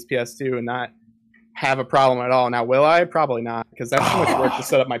Japanese PS2 and not have a problem at all. Now, will I? Probably not, because that's too much work to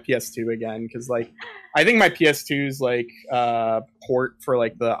set up my PS2 again. Because I think my PS2's port for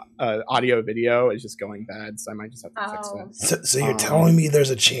the audio video is just going bad, so I might just have to fix it. So you're telling me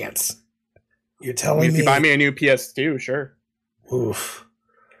there's a chance? You're telling me if you buy me a new PS2, sure. Oof.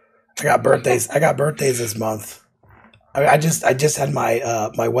 I got birthdays this month. I just had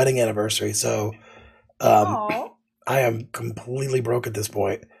my wedding anniversary, so I am completely broke at this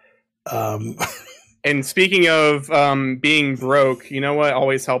point. And speaking of being broke, you know what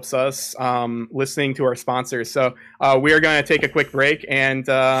always helps us? Listening to our sponsors. So we are going to take a quick break, and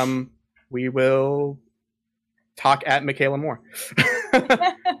we will talk at Michaela more.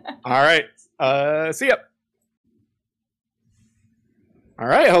 All right. See ya. All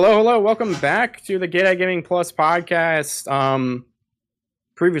right, hello. Welcome back to the Get at Gaming Plus podcast.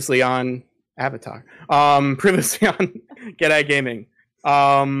 Previously on Avatar. Previously on Get at Gaming.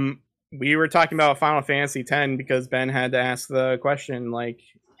 We were talking about Final Fantasy X because Ben had to ask the question, like,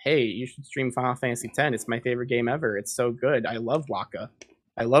 "Hey, you should stream Final Fantasy X. It's my favorite game ever. It's so good. I love Waka.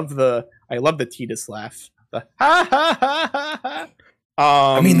 I love the Tidus laugh. The ha ha ha ha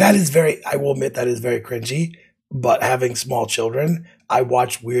ha." I mean, that is very. I will admit that is very cringy. But having small children, I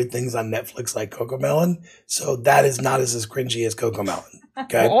watch weird things on Netflix like Cocomelon, so that is not as cringy as Cocomelon.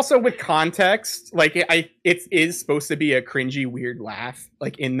 Okay. Well, also with context, like it is supposed to be a cringy, weird laugh,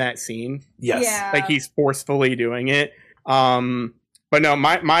 like in that scene. Yes. Yeah. Like he's forcefully doing it. But no,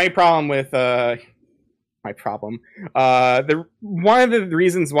 my problem with my problem. One of the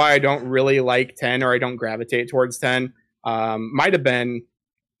reasons why I don't really like 10 or I don't gravitate towards 10 might have been.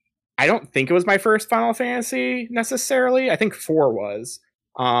 I don't think it was my first Final Fantasy necessarily. I think 4 was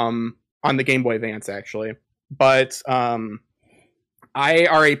on the Game Boy Advance actually, but I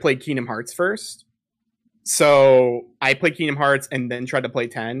already played Kingdom Hearts first, so I played Kingdom Hearts and then tried to play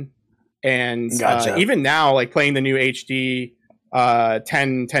 10. And Gotcha. Even now, like playing the new HD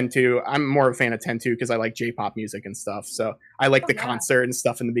 10.2, I'm more of a fan of 10.2 because I like J-pop music and stuff. So I like the concert and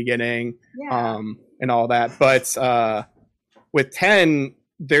stuff in the beginning, and all that. But with 10.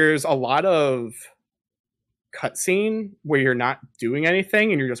 There's a lot of cutscene where you're not doing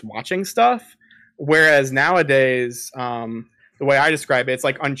anything and you're just watching stuff. Whereas nowadays, the way I describe it, it's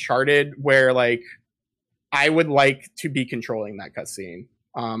like Uncharted, where like I would like to be controlling that cutscene.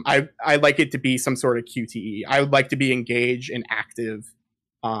 I like it to be some sort of QTE. I would like to be engaged and active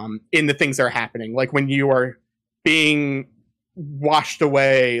in the things that are happening. Like when you are being washed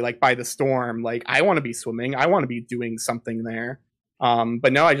away like by the storm, like I want to be swimming. I want to be doing something there.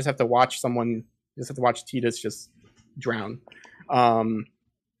 But no, I just have to watch Tidus just drown. So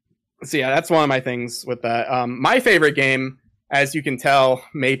yeah, that's one of my things with that. My favorite game, as you can tell,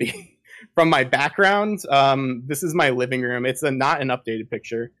 maybe from my background, this is my living room. It's not an updated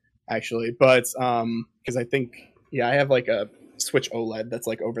picture, actually, but because I think, yeah, I have like a Switch OLED that's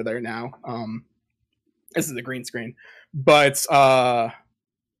like over there now. This is a green screen, but my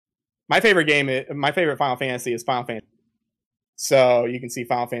favorite Final Fantasy is Final Fantasy. So you can see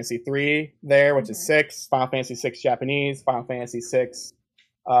Final Fantasy 3 there, which is 6, Final Fantasy 6 Japanese, Final Fantasy 6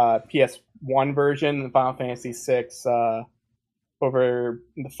 PS1 version, and Final Fantasy 6 over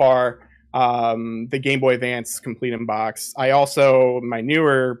the far, the Game Boy Advance complete in box. I also, my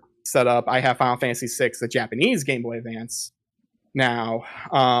newer setup, I have Final Fantasy 6, the Japanese Game Boy Advance now.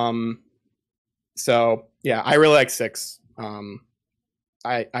 So yeah, I really like 6.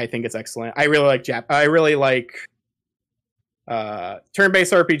 I think it's excellent. I really like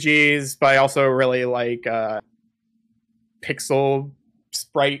turn-based RPGs, but I also really like pixel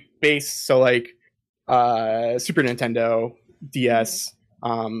sprite based, so like Super Nintendo, DS.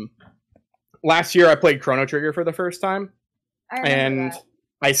 Last year I played Chrono Trigger for the first time, and that.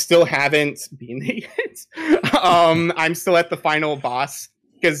 I still haven't beaten it yet. I'm still at the final boss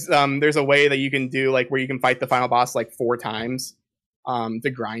because there's a way that you can do like where you can fight the final boss like 4 times to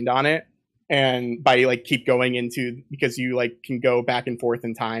grind on it. And by like keep going into, because you like can go back and forth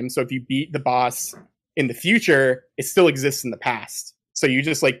in time. So if you beat the boss in the future, it still exists in the past. So you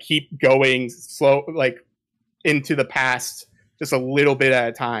just like keep going slow, like into the past, just a little bit at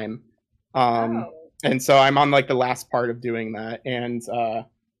a time. And so I'm on like the last part of doing that, and I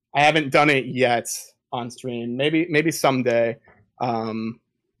haven't done it yet on stream. Maybe someday.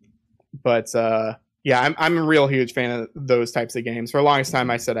 But yeah, I'm a real huge fan of those types of games. For the longest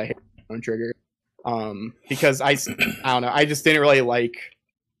time, I said I hate Chrono Trigger because I don't know. I just didn't really like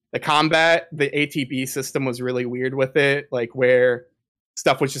the combat. The ATB system was really weird with it, like where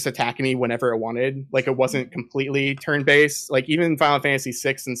stuff was just attacking me whenever it wanted. Like it wasn't completely turn-based. Like even in Final Fantasy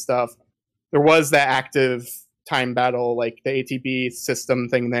VI and stuff, there was that active time battle, like the ATB system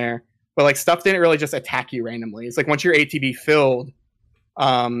thing there. But like stuff didn't really just attack you randomly. It's like once your ATB filled,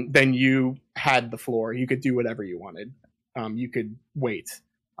 then you had the floor. You could do whatever you wanted. You could wait.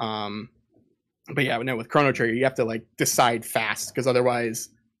 But yeah, no, with Chrono Trigger, you have to like decide fast because otherwise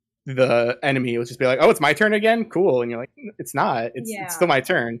the enemy will just be like, "Oh, it's my turn again? Cool." And you're like, "It's not. It's still my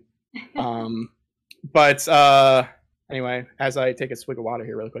turn." But anyway, as I take a swig of water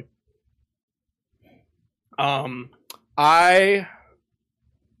here really quick. I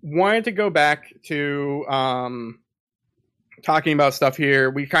wanted to go back to talking about stuff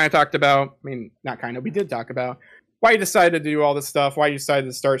here. We kind of talked about, I mean, not kind of, we did talk about why you decided to do all this stuff, why you decided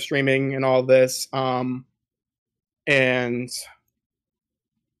to start streaming and all this. And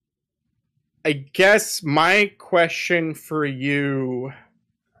I guess my question for you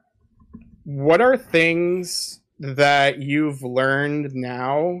what are things that you've learned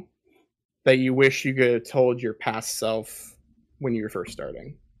now that you wish you could have told your past self when you were first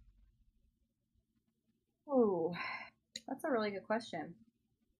starting? Ooh, that's a really good question.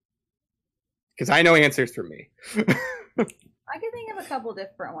 Because I know answers for me. I can think of a couple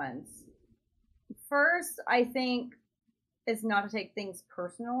different ones. First, I think is not to take things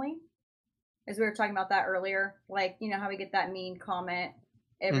personally. As we were talking about that earlier, like, you know how we get that mean comment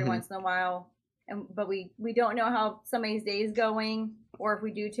every once in a while, but we don't know how somebody's day is going, or if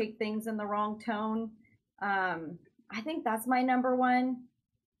we do take things in the wrong tone. I think that's my number one.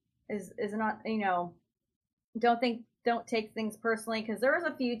 Is not, you know, don't take things personally, because there was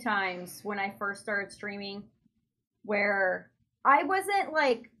a few times when I first started streaming where I wasn't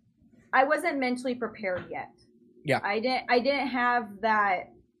mentally prepared yet. Yeah. I didn't have that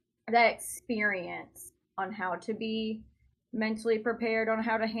experience on how to be mentally prepared, on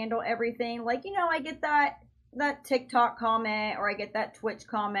how to handle everything. Like, you know, I get that TikTok comment, or I get that Twitch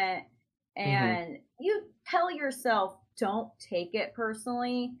comment, and you tell yourself, don't take it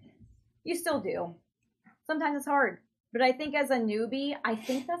personally. You still do. Sometimes it's hard. But I think as a newbie, I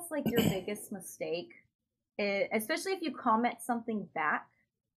think that's like your biggest mistake. Especially if you comment something back,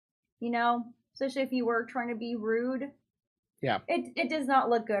 you know, especially if you were trying to be rude. Yeah. It does not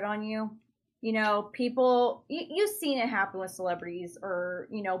look good on you. You know, people, you've seen it happen with celebrities, or,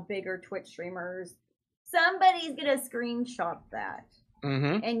 you know, bigger Twitch streamers. Somebody's going to screenshot that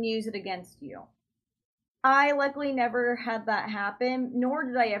and use it against you. I luckily never had that happen, nor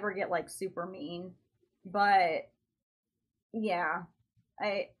did I ever get like super mean. But yeah,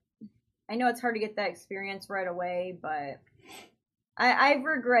 I know it's hard to get that experience right away, but I've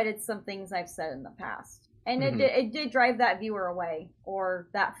regretted some things I've said in the past. And it did drive that viewer away, or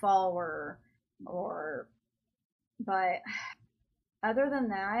that follower, but other than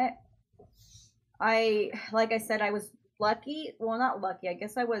that, like I said, I was lucky. Well, not lucky. I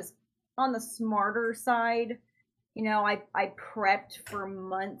guess I was on the smarter side. You know, I prepped for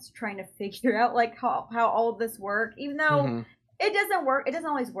months trying to figure out like how all of this work, even though it doesn't work. It doesn't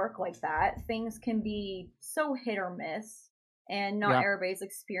always work like that. Things can be so hit or miss, and not everybody's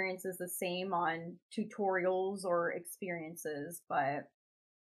experience is the same on tutorials or experiences. But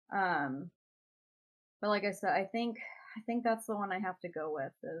like I said, I think that's the one I have to go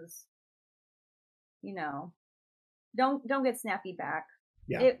with is, you know, don't get snappy back.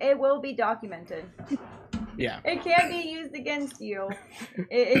 Yeah. It will be documented. Yeah. It can be used against you.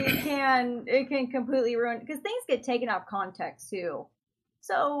 It can completely ruin, because things get taken out of context too.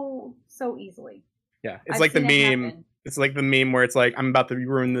 So easily. Yeah. It's like the meme. It's like the meme where it's like, I'm about to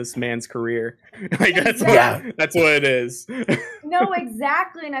ruin this man's career. Like that's what it is. No,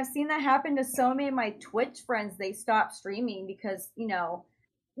 exactly. And I've seen that happen to so many of my Twitch friends. They stopped streaming because, you know,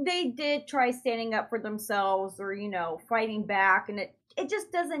 they did try standing up for themselves, or, you know, fighting back, and it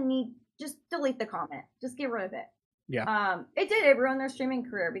just doesn't need. Just delete the comment. Just get rid of it. Yeah. It ruined their streaming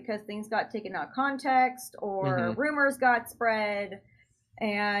career because things got taken out of context, or rumors got spread,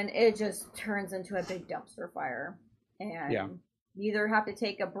 and it just turns into a big dumpster fire. And you either have to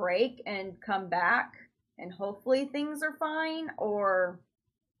take a break and come back, and hopefully things are fine, or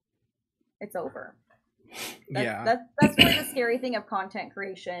it's over. That's really the scary thing of content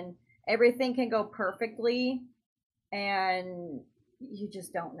creation. Everything can go perfectly, and you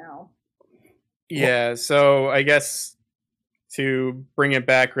just don't know. Yeah, so I guess to bring it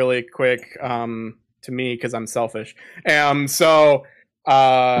back really quick to me, because I'm selfish. So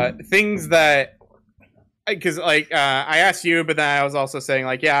things that, because like I asked you, but then I was also saying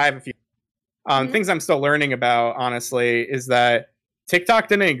like, yeah, I have a few things I'm still learning about. Honestly, is that TikTok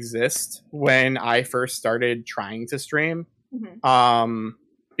didn't exist when I first started trying to stream.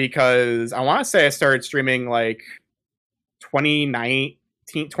 Because I want to say I started streaming like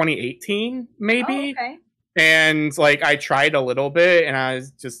 2018 maybe. Oh, okay. And like I tried a little bit, and I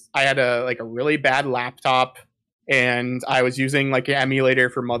had a really bad laptop, and I was using like an emulator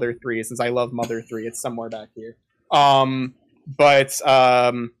for Mother 3, since I love Mother 3. It's somewhere back here.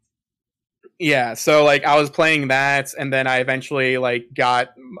 Yeah, so like I was playing that, and then I eventually like got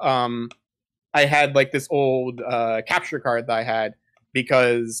I had like this old capture card that I had,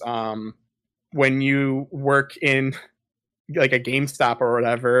 because when you work in like a GameStop or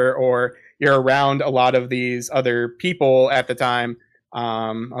whatever, or you're around a lot of these other people at the time,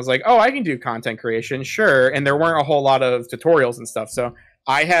 I was like, oh, I can do content creation, sure. And there weren't a whole lot of tutorials and stuff. So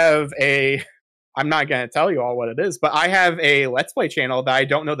I have I'm not going to tell you all what it is, but I have a Let's Play channel that I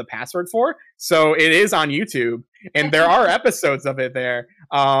don't know the password for. So it is on YouTube, and there are episodes of it there.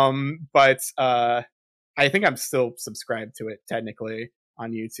 But I think I'm still subscribed to it technically.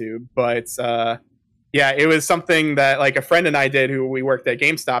 on YouTube. But yeah, it was something that like a friend and I did who we worked at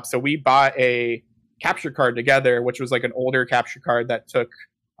GameStop. So we bought a capture card together, which was like an older capture card that took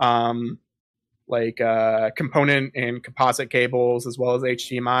like component and composite cables as well as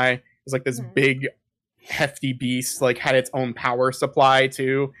HDMI. It was like this big hefty beast, like had its own power supply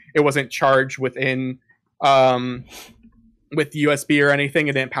too. It wasn't charged within with USB or anything.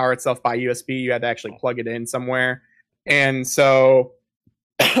 It didn't power itself by USB. You had to actually plug it in somewhere. And so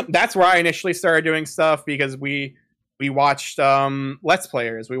that's where I initially started doing stuff, because we watched Let's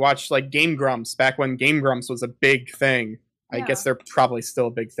Players. We watched like Game Grumps back when Game Grumps was a big thing. I guess they're probably still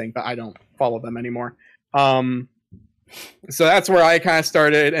a big thing, but I don't follow them anymore. So that's where I kind of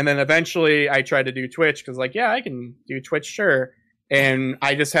started. And then eventually I tried to do Twitch because like, yeah, I can do Twitch, sure. And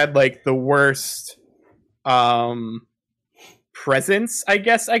I just had like the worst presence, I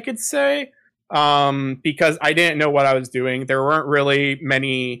guess I could say, because I didn't know what I was doing. There weren't really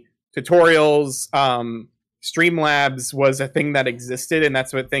many tutorials. Streamlabs was a thing that existed, and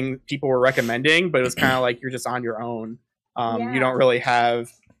that's what people were recommending, but it was kind of like you're just on your own. You don't really have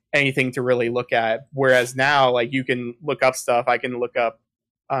anything to really look at. Whereas now, like, you can look up stuff. I can look up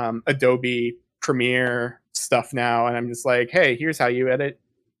Adobe Premiere stuff now, and I'm just like, hey, here's how you edit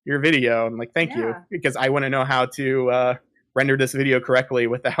your video. I'm like, thank you, because I want to know how to render this video correctly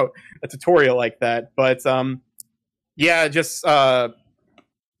without a tutorial like that. But yeah, just I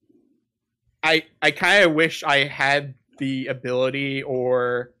kind of wish I had the ability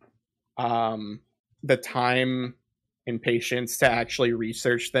or the time and patience to actually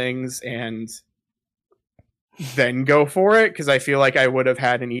research things and then go for it, because I feel like I would have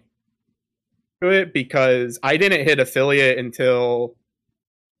had an to it, because I didn't hit affiliate until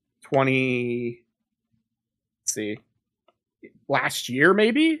last year,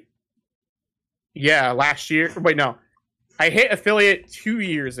 maybe? Yeah, last year. Wait, no. I hit affiliate 2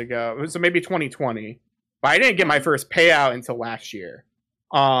 years ago, so maybe 2020. But I didn't get my first payout until last year.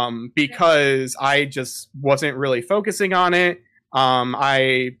 Because I just wasn't really focusing on it.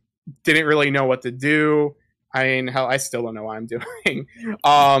 I didn't really know what to do. I mean, hell, I still don't know what I'm doing.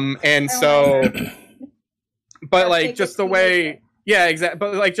 And so, but like just the way, yeah, exactly.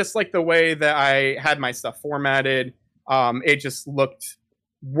 But like just like the way that I had my stuff formatted, it just looked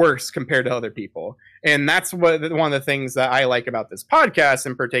worse compared to other people. And that's one of the things that I like about this podcast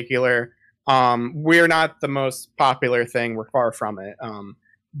in particular. We're not the most popular thing. We're far from it.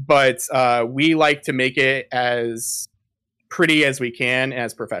 But we like to make it as pretty as we can,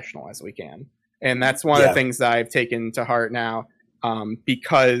 as professional as we can. And that's one of the things that I've taken to heart now,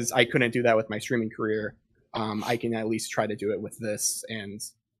 because I couldn't do that with my streaming career. I can at least try to do it with this. And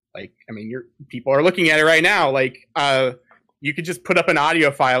like, I mean, people are looking at it right now. Like, you could just put up an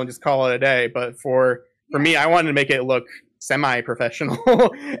audio file and just call it a day. But for me, I wanted to make it look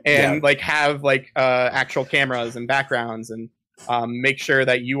semi-professional and like have like actual cameras and backgrounds and make sure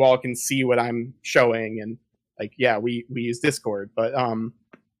that you all can see what I'm showing. And like, yeah, we use Discord, but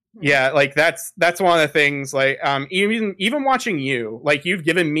yeah, like that's one of the things, like even watching you, like you've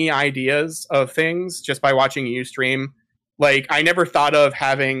given me ideas of things just by watching you stream. Like I never thought of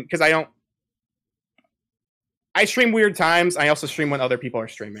having, because I stream weird times. I also stream when other people are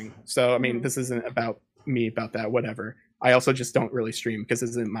streaming. So I mean, this isn't about me, about that, whatever. I also just don't really stream because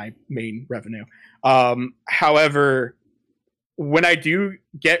this isn't my main revenue. However, when I do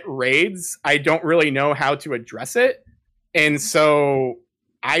get raids, I don't really know how to address it. And so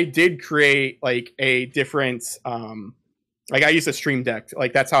I did create like a different, like I use a stream deck.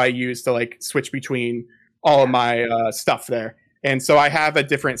 Like that's how I use to like switch between all of my stuff there. And so I have a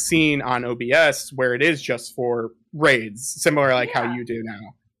different scene on OBS where it is just for raids, similar like how you do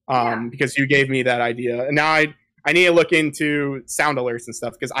now. Because you gave me that idea. And now I need to look into sound alerts and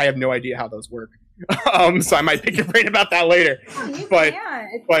stuff because I have no idea how those work. So I might pick your brain about that later.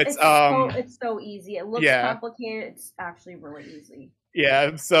 It's so easy. It looks complicated. It's actually really easy.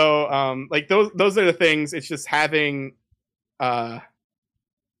 Yeah. So like those are the things. It's just having the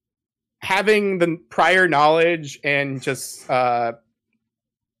prior knowledge and just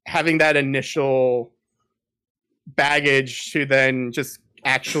having that initial baggage to then just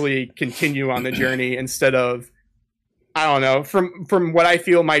actually continue on the journey instead of, I don't know, from what I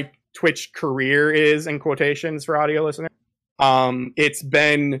feel my Twitch career is, in quotations for audio listeners. It's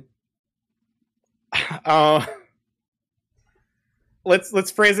been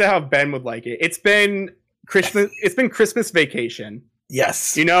let's phrase it how Ben would like it. It's been Christmas vacation.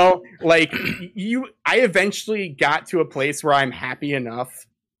 Yes. You know, like I eventually got to a place where I'm happy enough,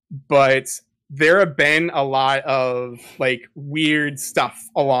 but there have been a lot of like weird stuff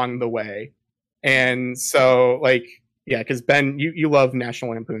along the way. And so like, Yeah, because Ben, you love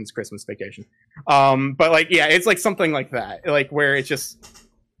National Lampoon's Christmas Vacation. But like, yeah, it's like something like that, like where it's just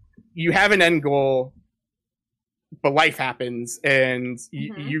you have an end goal, but life happens, and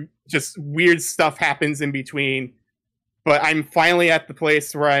you just weird stuff happens in between. But I'm finally at the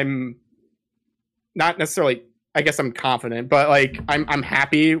place where I'm not necessarily, I guess I'm confident, but like I'm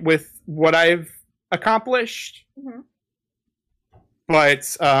happy with what I've accomplished. But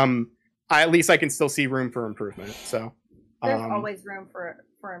at least I can still see room for improvement. So there's always room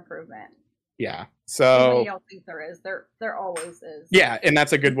for improvement. Yeah. So you don't think there is. There always is. Yeah, and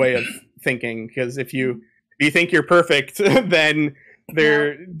that's a good way of thinking, because if you think you're perfect, then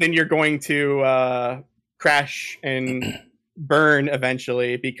you're going to crash and burn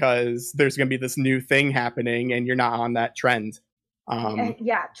eventually, because there's going to be this new thing happening and you're not on that trend.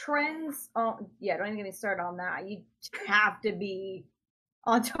 Trends. Don't even get me started on that. You have to be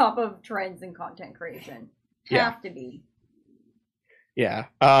on top of trends in content creation. Have to be. Yeah.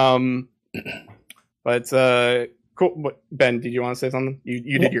 But cool. Ben, did you want to say something?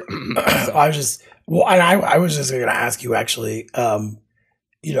 You did your. I was just I was just going to ask you actually.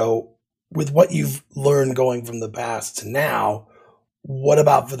 With what you've learned going from the past to now, what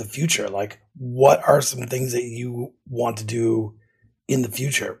about for the future? Like, what are some things that you want to do in the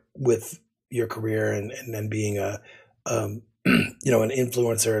future with your career and being an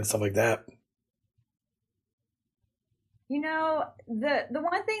influencer and stuff like that? The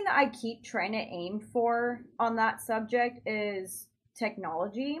one thing that I keep trying to aim for on that subject is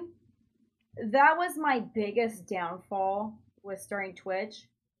technology. That was my biggest downfall with starting Twitch.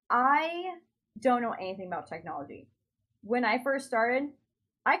 I don't know anything about technology. When I first started,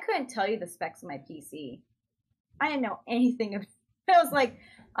 I couldn't tell you the specs of my PC. I didn't know anything of it. I was like,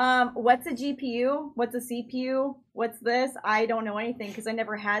 what's a GPU? What's a CPU? What's this? I don't know anything, because I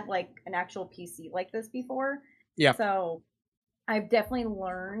never had like an actual PC like this before. Yeah. So I've definitely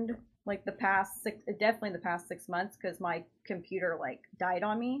learned like the past 6 months, because my computer like died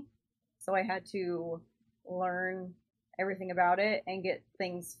on me. So I had to learn everything about it and get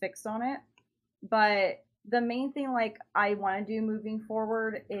things fixed on it. But the main thing like I want to do moving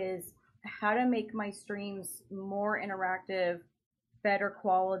forward is how to make my streams more interactive, better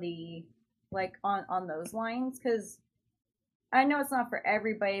quality, like on those lines, because I know it's not for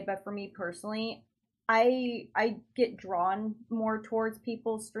everybody, but for me personally, I get drawn more towards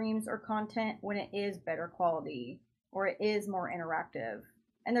people's streams or content when it is better quality or it is more interactive.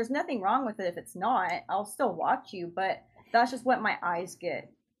 And there's nothing wrong with it if it's not. I'll still watch you, but that's just what my eyes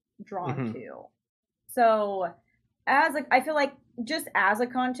get drawn to. So I feel like just as a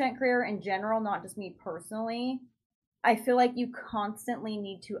content creator in general, not just me personally, I feel like you constantly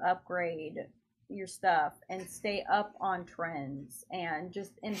need to upgrade your stuff and stay up on trends and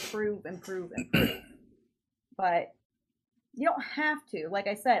just improve. But you don't have to. Like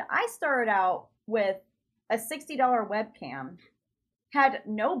I said, I started out with a $60 webcam, had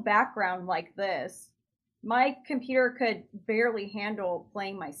no background like this. My computer could barely handle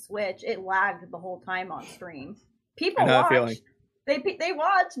playing my Switch. It lagged the whole time on stream. People watched. They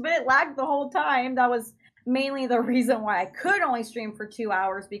watched, but it lagged the whole time. That was mainly the reason why I could only stream for 2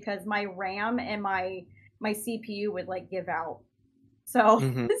 hours, because my RAM and my CPU would like give out. So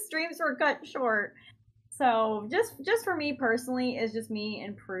the streams were cut short. So just for me personally, is just me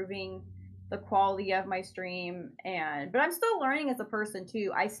improving the quality of my stream, but I'm still learning as a person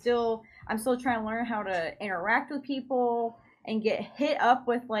too. I'm still trying to learn how to interact with people and get hit up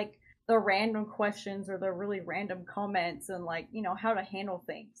with like the random questions or the really random comments, and like, how to handle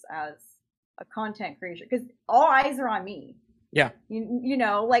things as a content creator, because all eyes are on me. Yeah.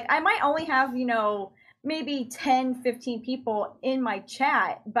 Like I might only have, maybe 10, 15 people in my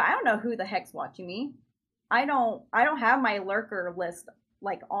chat, but I don't know who the heck's watching me. I don't have my lurker list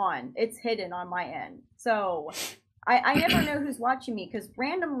like on. It's hidden on my end. So I never know who's watching me, because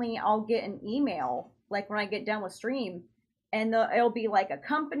randomly I'll get an email like when I get done with stream, and it'll be like a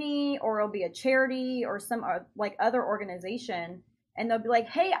company or it'll be a charity or some like other organization, and they'll be like,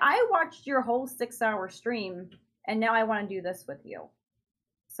 hey, I watched your whole 6-hour stream and now I want to do this with you.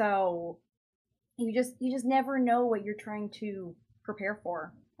 So you just never know what you're trying to prepare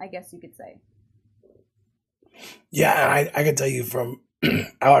for, I guess you could say. Yeah, and I can tell you from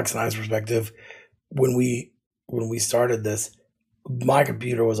Alex and I's perspective, when we started this, my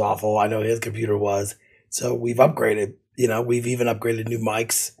computer was awful. I know his computer was. So we've upgraded. We've even upgraded new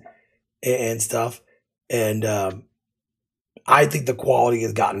mics and stuff. And I think the quality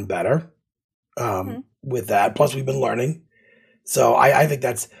has gotten better with that. Plus, we've been learning. So I think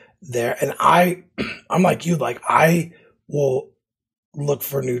that's there. And I'm like you. Like, I will look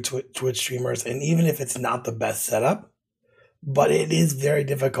for new Twitch streamers. And even if it's not the best setup, but it is very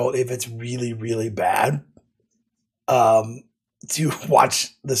difficult if it's really, really bad to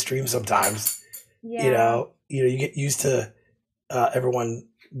watch the stream sometimes. Yeah. You get used to everyone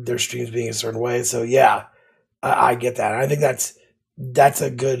their streams being a certain way. So yeah, I get that. And I think that's I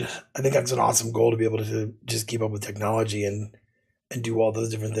think that's an awesome goal to be able to just keep up with technology and do all those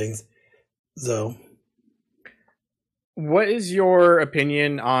different things. So, what is your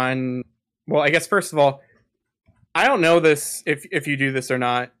opinion on? Well, I guess first of all, I don't know this if you do this or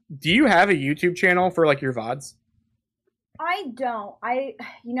not. Do you have a YouTube channel for like your VODs? I don't. I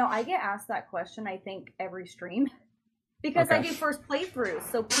get asked that question, I think, every stream because I do first playthroughs,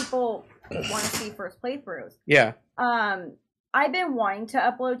 so people want to see first playthroughs. Yeah. I've been wanting to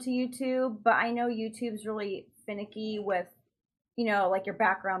upload to YouTube, but I know YouTube's really finicky with, like your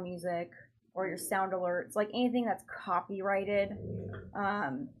background music or your sound alerts, like anything that's copyrighted.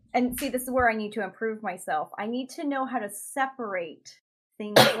 And see, this is where I need to improve myself. I need to know how to separate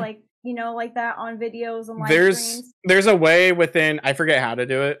things like that on videos and live streams. There's a way within, I forget how to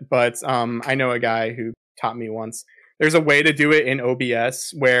do it, but I know a guy who taught me once. There's a way to do it in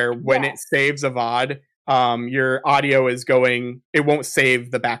OBS where when it saves a VOD, your audio it won't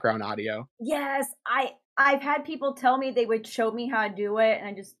save the background audio. Yes, I've had people tell me they would show me how to do it, and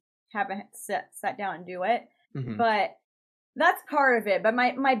I just haven't sat down and do it. Mm-hmm. But that's part of it. But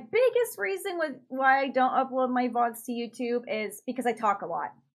my biggest reason why I don't upload my VODs to YouTube is because I talk a lot.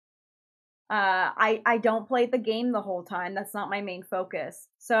 I don't play the game the whole time. That's not my main focus.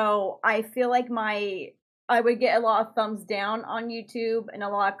 So I feel like I would get a lot of thumbs down on YouTube and a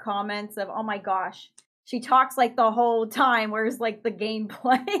lot of comments of, oh my gosh, she talks like the whole time. Where's like the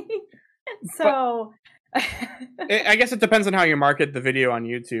gameplay? So I guess it depends on how you market the video on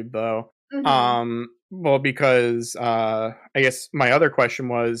YouTube though. Mm-hmm. Well, because I guess my other question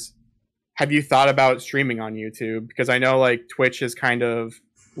was, have you thought about streaming on YouTube? Because I know like Twitch has kind of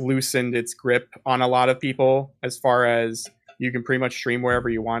loosened its grip on a lot of people as far as you can pretty much stream wherever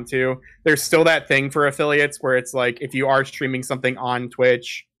you want to. There's still that thing for affiliates where it's like if you are streaming something on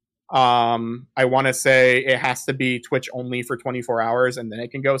Twitch, I want to say it has to be Twitch only for 24 hours and then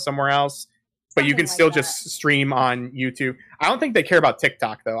it can go somewhere else. But you can still just stream on YouTube. I don't think they care about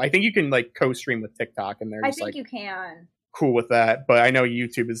TikTok though. I think you can like co-stream with TikTok and they're just like you can. Cool with that. But I know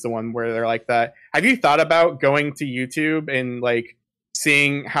YouTube is the one where they're like that. Have you thought about going to YouTube and like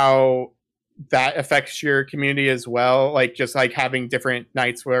seeing how that affects your community as well? Like just like having different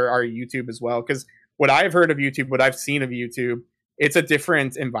nights where are YouTube as well? Because what I've heard of YouTube, what I've seen of YouTube, it's a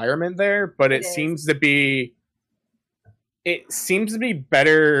different environment there, but it seems to be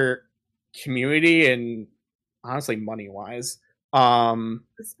better community and honestly money wise. The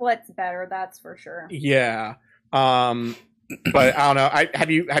split's better, that's for sure. Yeah. But I don't know.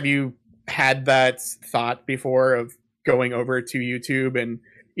 Have you had that thought before of going over to YouTube and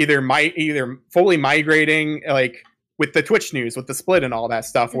either fully migrating like with the Twitch news, with the split and all that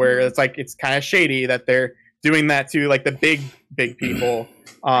stuff, where it's like it's kind of shady that they're doing that to like the big people.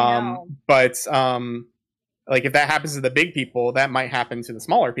 But like if that happens to the big people, that might happen to the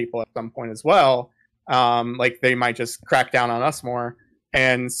smaller people at some point as well. Like they might just crack down on us more.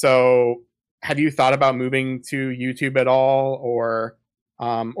 And so have you thought about moving to YouTube at all, or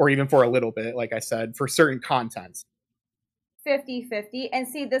even for a little bit, like I said, for certain content? 50-50. And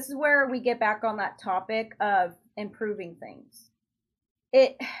see, this is where we get back on that topic of improving things.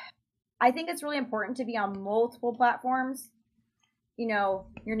 I think it's really important to be on multiple platforms. Your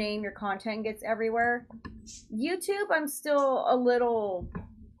name, your content gets everywhere. YouTube, I'm still a little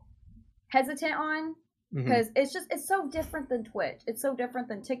hesitant on because it's so different than Twitch. It's so different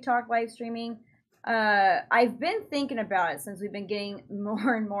than TikTok live streaming. I've been thinking about it since we've been getting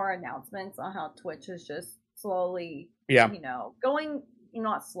more and more announcements on how Twitch is just slowly, going,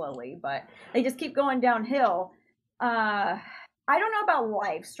 not slowly, but they just keep going downhill. I don't know about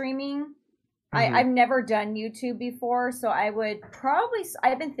live streaming. I've never done YouTube before, so I've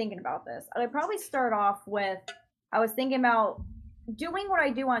been thinking about this. I would probably start off with, I was thinking about doing what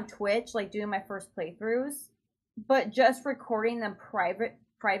I do on Twitch, like doing my first playthroughs, but just recording them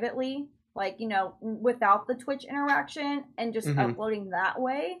privately, like, without the Twitch interaction and just uploading that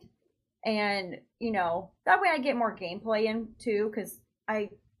way. And, that way I get more gameplay in too, because I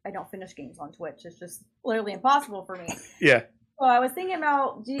don't finish games on Twitch. It's just literally impossible for me. Yeah. So I was thinking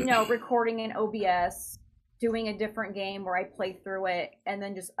about, recording in OBS, doing a different game where I play through it, and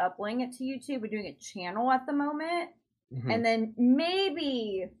then just uploading it to YouTube. We're doing a channel at the moment. And then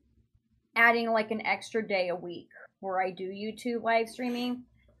maybe adding like an extra day a week where I do YouTube live streaming.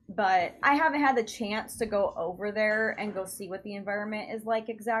 But I haven't had the chance to go over there and go see what the environment is like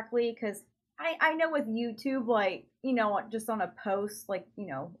exactly, because I know with YouTube, like, you know, just on a post, like, you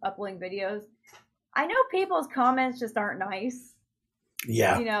know, uploading videos, I know people's comments just aren't nice.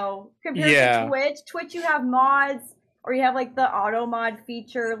 Yeah. You know, compared to Twitch, you have mods, or you have like the auto mod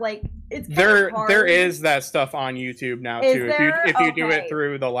feature. Like, it's hard. There is that stuff on YouTube now Is too. there? If you do it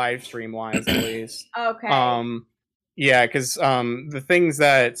through the live stream wise, at least. Okay. Yeah, because the things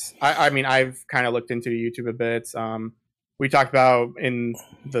that I mean, I've kind of looked into YouTube a bit. We talked about in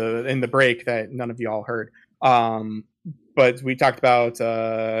the break that none of you all heard. But we talked about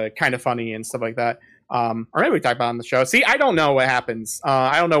kind of funny and stuff like that. Or maybe we talked about it on the show. See, I don't know what happens.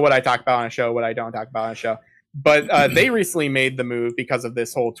 I don't know what I talk about on a show, what I don't talk about on a show. But they recently made the move because of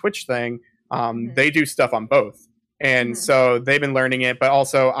this whole Twitch thing. They do stuff on both, and so they've been learning it. But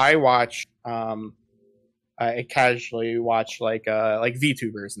also, I watch, I casually watch like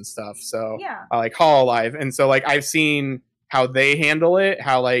VTubers and stuff. So like Hololive, and so like I've seen how they handle it.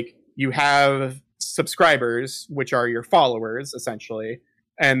 How like you have subscribers, which are your followers essentially,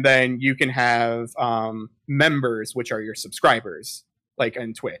 and then you can have members, which are your subscribers, like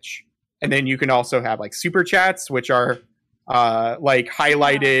in Twitch. And then you can also have like super chats, which are like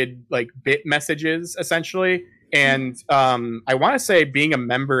highlighted like bit messages essentially. And I want to say being a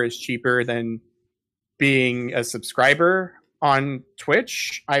member is cheaper than being a subscriber on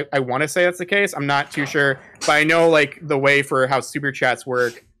Twitch. I want to say that's the case. I'm not too sure, but I know like the way for how super chats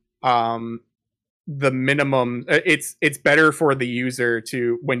work. The minimum it's better for the user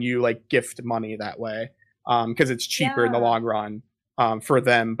to when you like gift money that way because it's cheaper in the long run. For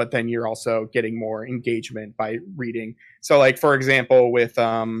them, but then you're also getting more engagement by reading. So, like for example, with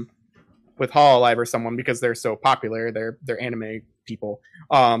Hololive or someone, because they're so popular, they're anime people.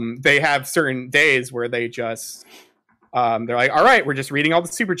 They have certain days where they just they're like, all right, we're just reading all the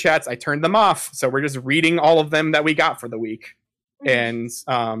super chats. I turned them off, so we're just reading all of them that we got for the week, and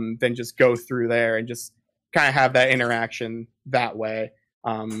then just go through there and just kind of have that interaction that way.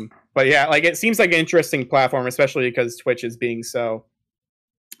 But yeah, like it seems like an interesting platform, especially because Twitch is being so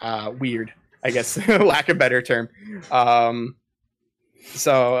weird, I guess, lack of better term.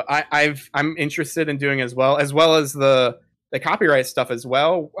 So I'm interested in doing as well as the copyright stuff as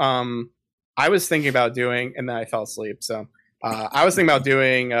well. I was thinking about doing, and then I fell asleep. So I was thinking about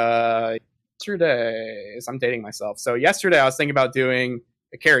doing yesterday. I'm dating myself. So yesterday I was thinking about doing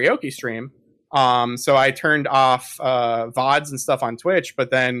a karaoke stream. So I turned off VODs and stuff on Twitch,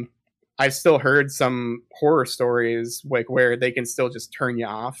 but then I've still heard some horror stories like where they can still just turn you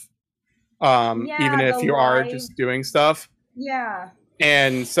off, even if you are just doing stuff. Yeah.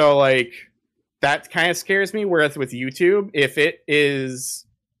 And so like that kind of scares me. Whereas with YouTube, if it is,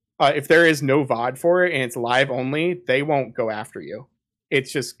 if there is no VOD for it and it's live only, they won't go after you.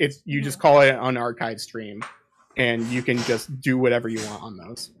 It's you just call it an unarchived stream, and you can just do whatever you want on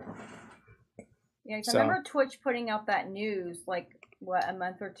those. Yeah, I remember Twitch putting out that news like a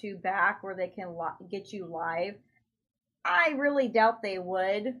month or two back where they can get you live. I really doubt they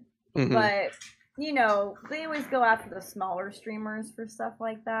would, but you know, they always go after the smaller streamers for stuff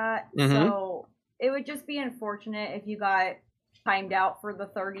like that. So it would just be unfortunate if you got timed out for the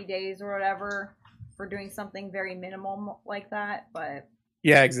 30 days or whatever for doing something very minimal like that. But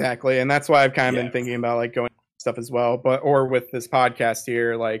yeah, exactly, and that's why I've kind of been thinking about like going stuff as well. But or with this podcast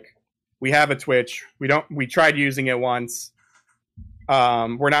here, like. We have a Twitch. We tried using it once.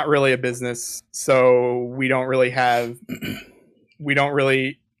 We're not really a business, so we don't have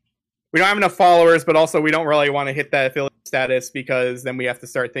enough followers, but also we don't really want to hit that affiliate status because then we have to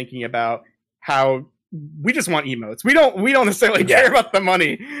start thinking about how we just want emotes. We don't necessarily care about the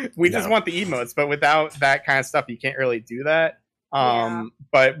money. We just want the emotes, but without that kind of stuff, you can't really do that.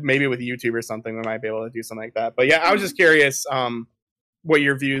 But maybe with YouTube or something, we might be able to do something like that. But yeah, I was just curious, what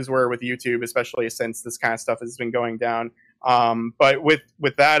your views were with YouTube, especially since this kind of stuff has been going down. But with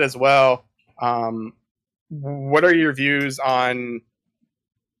that as well, what are your views on?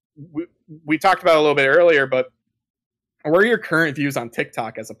 We talked about it a little bit earlier, but what are your current views on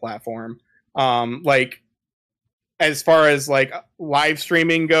TikTok as a platform? Like, as far as like live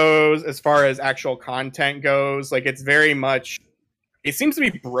streaming goes, as far as actual content goes, like it's very much. It seems to be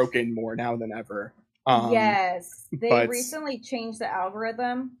broken more now than ever. Yes, they recently changed the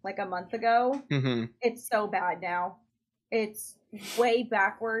algorithm like a month ago. It's so bad now. It's way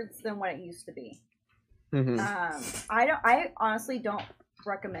backwards than what it used to be. I honestly don't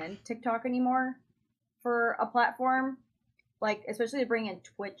recommend TikTok anymore for a platform, like especially to bring in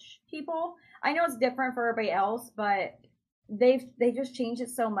Twitch people. I know it's different for everybody else, but they just changed it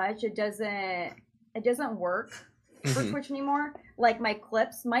so much. It doesn't work for Twitch anymore. Like my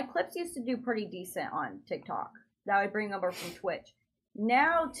clips used to do pretty decent on TikTok. That would bring over from Twitch.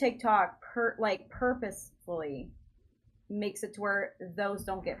 Now TikTok purposefully makes it to where those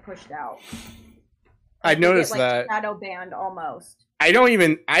don't get pushed out. I've noticed that shadow banned almost.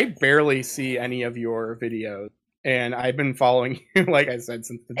 I barely see any of your videos, and I've been following you, like I said,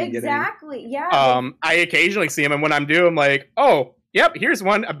 since the beginning. Exactly, yeah. I occasionally see them, and when I'm due, I'm like, oh, yep, here's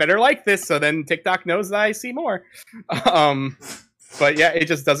one. I better like this, so then TikTok knows that I see more. But yeah, it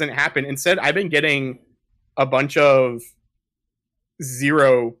just doesn't happen. Instead, I've been getting a bunch of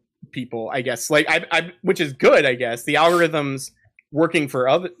zero people, I guess. Like I which is good, I guess. The algorithm's working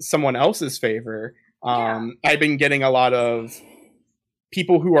for someone else's favor. I've been getting a lot of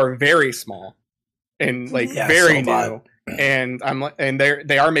people who are very small and like very new, and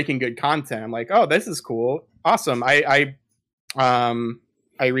they are making good content. I'm like, oh, this is cool, awesome. I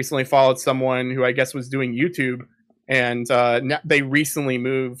recently followed someone who I guess was doing YouTube, and they recently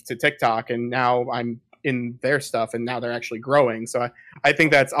moved to TikTok, and now I'm in their stuff, and now they're actually growing. So I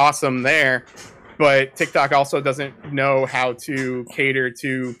think that's awesome there. But TikTok also doesn't know how to cater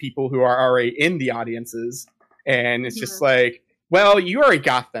to people who are already in the audiences. And it's just like, well, you already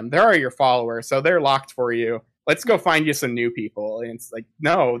got them. They're already your followers, so they're locked for you. Let's go find you some new people. And it's like,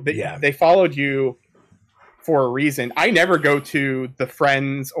 no, they followed you for a reason. I never go to the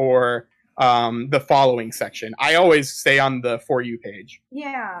friends or the following section. I always stay on the For You page.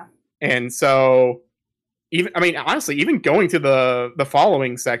 Yeah. And so honestly, even going to the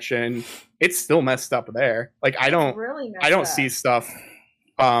following section, it's still messed up there. Like I don't see stuff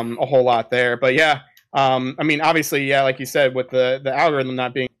a whole lot there. But yeah, obviously, yeah, like you said, with the algorithm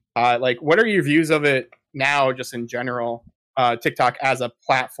not being like, what are your views of it now, just in general, TikTok as a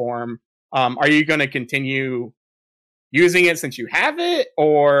platform? Are you going to continue using it since you have it,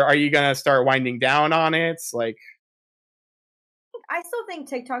 or are you going to start winding down on it? Like, I still think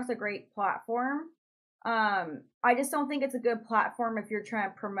TikTok's a great platform. I just don't think it's a good platform if you're trying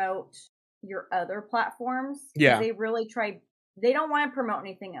to promote your other platforms. Yeah. They don't want to promote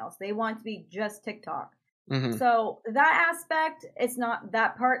anything else. They want to be just TikTok. Mm-hmm. So that aspect,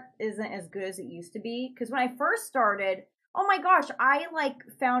 that part isn't as good as it used to be. Because when I first started, oh my gosh, I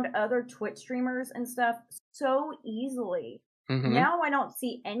found other Twitch streamers and stuff so easily. Mm-hmm. Now I don't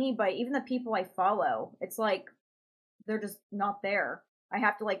see anybody, even the people I follow. It's like they're just not there. I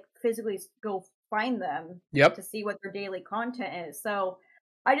have to physically go find them to see what their daily content is. So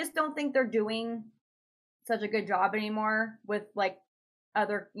I just don't think they're doing such a good job anymore with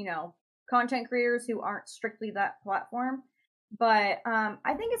other, content creators who aren't strictly that platform. But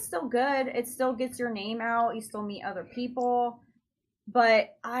I think it's still good. It still gets your name out. You still meet other people.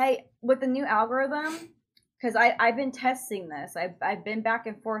 But with the new algorithm, because I've been testing this. I've been back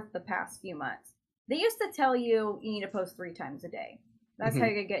and forth the past few months. They used to tell you need to post 3 times a day. That's how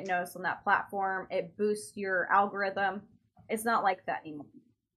you could get noticed on that platform. It boosts your algorithm. It's not like that anymore.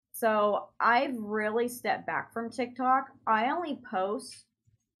 So I've really stepped back from TikTok. I only post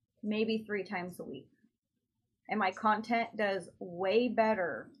maybe 3 times a week. And my content does way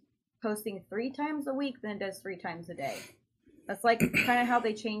better posting 3 times a week than it does 3 times a day. That's kind of how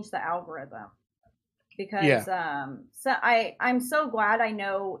they changed the algorithm. Because so I'm so glad I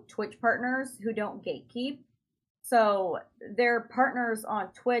know Twitch partners who don't gatekeep. So they're partners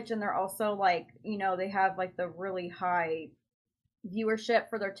on Twitch, and they're also they have the really high viewership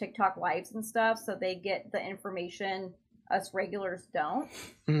for their TikTok lives and stuff. So they get the information us regulars don't.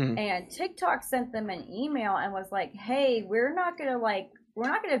 Mm-hmm. And TikTok sent them an email and was like, hey, we're not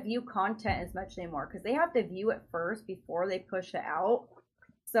gonna view content as much anymore, because they have to view it first before they push it out.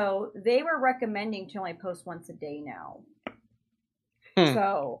 So they were recommending to only post once a day now.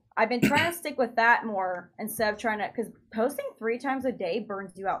 So I've been trying to stick with that more instead of trying to, because posting 3 times a day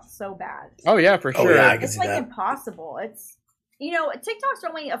burns you out so bad. Oh yeah, for sure. Yeah, it's impossible. It's TikTok's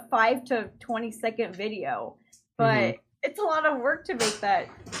only a 5 to 20 second video, but it's a lot of work to make that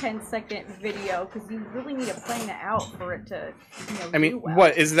 10-second video, because you really need to plan it out for it to do well.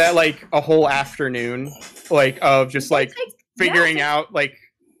 What is that, a whole afternoon of just figuring out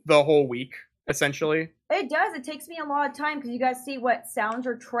the whole week, essentially? It does. It takes me a lot of time, because you guys see what sounds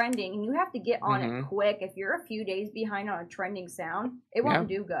are trending, and you have to get on it quick. If you're a few days behind on a trending sound, it won't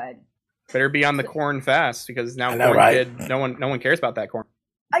do good. Better be on the corn fast, because now no one cares about that corn.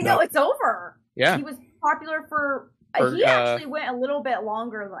 I know, it's over. Yeah, he was popular for. He actually went a little bit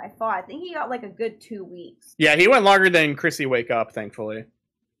longer than I thought. I think he got a good 2 weeks. Yeah, he went longer than Chrissy Wake Up, thankfully.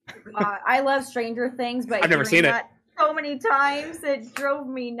 I love Stranger Things, but I've never seen it so many times. It drove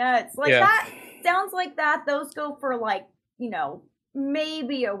me nuts. That sounds like that. Those go for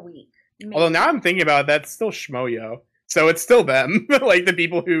maybe a week. Maybe. Although now I'm thinking about it, that's still Schmoyo, so it's still them, the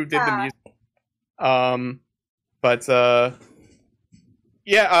people who did the music. But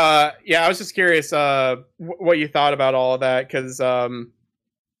Yeah, I was just curious what you thought about all of that, because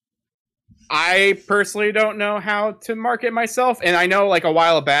I personally don't know how to market myself, and I know like a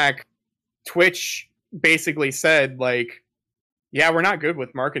while back, Twitch basically said like, yeah, we're not good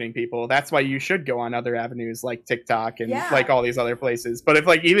with marketing people. That's why you should go on other avenues like TikTok and like all these other places. But if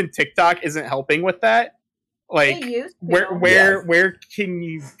like even TikTok isn't helping with that, like where can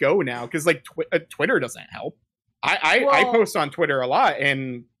you go now? Because like Twitter doesn't help. I post on Twitter a lot,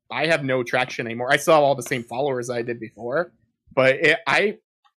 and I have no traction anymore. I still have all the same followers I did before, but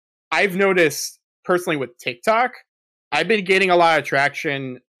I've noticed personally with TikTok, I've been getting a lot of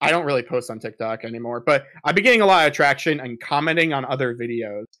traction. I don't really post on TikTok anymore, but I've been getting a lot of traction and commenting on other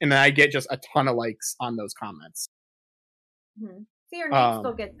videos, and then I get just a ton of likes on those comments. Mm-hmm. See, your name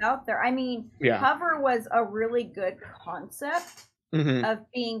still gets out there. I mean, Hover was a really good concept of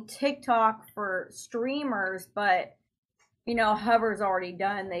being TikTok for streamers, but you know, Hover's already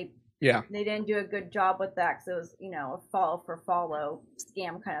done. They didn't do a good job with that because it was, you know, a follow for follow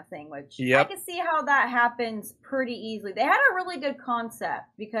scam kind of thing, which I can see how that happens pretty easily. They had a really good concept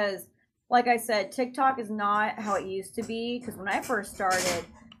because, like I said, TikTok is not how it used to be. Because when I first started,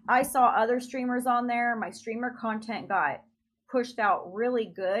 I saw other streamers on there. My streamer content got pushed out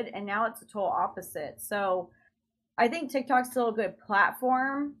really good, and now it's the total opposite. So I think TikTok's still a good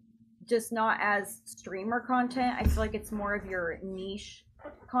platform, just not as streamer content. I feel like it's more of your niche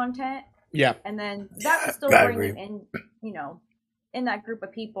content. Yeah. And then that will still bring you in, you know, in that group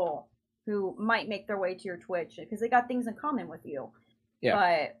of people who might make their way to your Twitch because they got things in common with you. Yeah.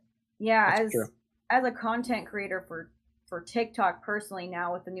 But yeah, as a content creator for TikTok personally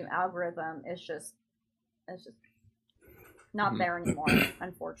now with the new algorithm, it's just not there anymore,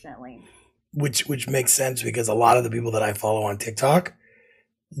 unfortunately. Which makes sense because a lot of the people that I follow on TikTok,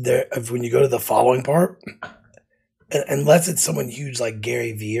 when you go to the following part, unless it's someone huge like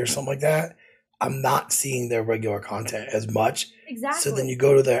Gary Vee or something like that, I'm not seeing their regular content as much. Exactly. So then you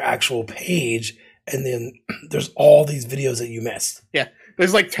go to their actual page, and then there's all these videos that you missed. Yeah,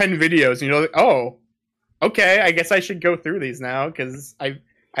 there's like 10 videos, and you're like, oh, okay, I guess I should go through these now because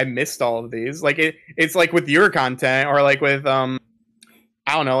I missed all of these. Like it's like with your content or like with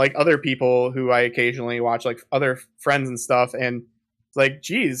I don't know, like other people who I occasionally watch, like other friends and stuff, and it's like,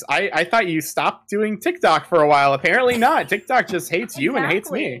 geez, I thought you stopped doing TikTok for a while. Apparently not. TikTok just hates you and hates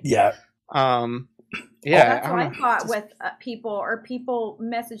me. Yeah. That's what I thought with people, or people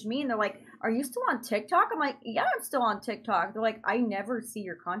message me and they're like, are you still on TikTok? I'm like, yeah, I'm still on TikTok. They're like, I never see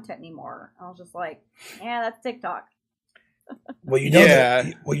your content anymore. I was just like, yeah, that's TikTok. Well, you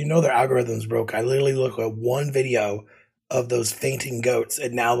know, their algorithm's broke. I literally look at one video of those fainting goats,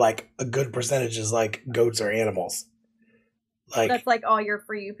 and now like a good percentage is like goats or animals. Like that's like all your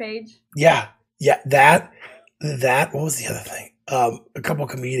For You page. Yeah. That. What was the other thing? A couple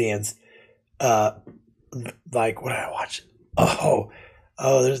comedians. Like what did I watch? Oh,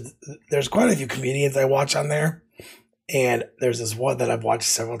 there's quite a few comedians I watch on there, and there's this one that I've watched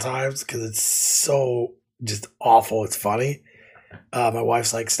several times because it's so just awful. It's funny. My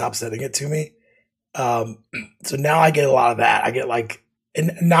wife's like, stop sending it to me. So now I get a lot of that. I get like,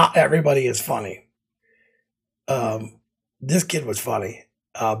 and not everybody is funny. This kid was funny,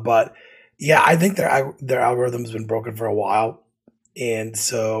 but yeah, I think their algorithm's been broken for a while, and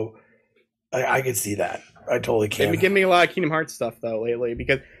so I could see that. I totally can. They've been giving me a lot of Kingdom Hearts stuff though lately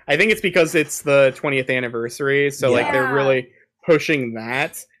because I think it's because it's the 20th anniversary, so like they're really pushing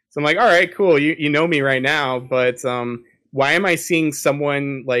that. So I'm like, all right, cool. You know me right now, but why am I seeing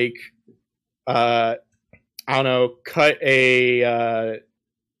someone like I don't know, cut a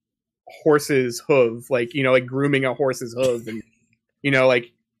horse's hoof, like, you know, like grooming a horse's hoof and, you know,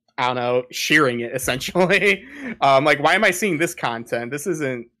 like, I don't know, shearing it essentially. Like, why am I seeing this content? This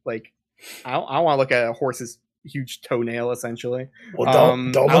isn't like, I want to look at a horse's huge toenail essentially. Well,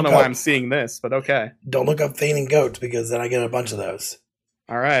 don't I don't know why I'm seeing this, but okay. Don't look up fainting goats because then I get a bunch of those.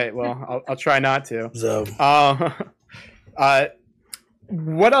 All right, well, I'll try not to. So,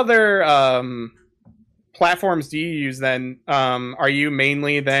 what other platforms do you use then? Are you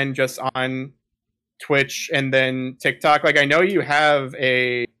mainly then just on Twitch and then TikTok? Like I know you have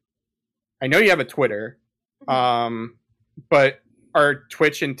a Twitter, but are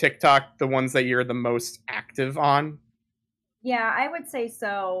Twitch and TikTok the ones that you're the most active on? Yeah, I would say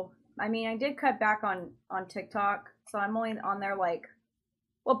so. I mean, I did cut back on TikTok, so I'm only on there like,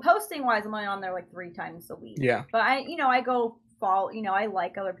 well, posting wise, I'm only on there like 3 times a week. Yeah. But I go follow, I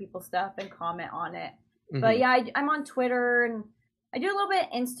like other people's stuff and comment on it. Mm-hmm. But yeah, I'm on Twitter and I do a little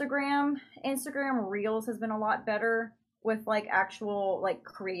bit Instagram. Instagram Reels has been a lot better with like actual like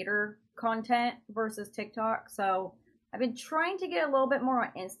creator content versus TikTok. So I've been trying to get a little bit more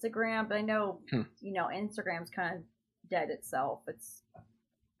on Instagram, but I know, Instagram's kind of dead itself. It's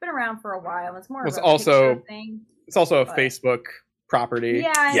been around for a while. It's more of a picture thing. It's also a Facebook property.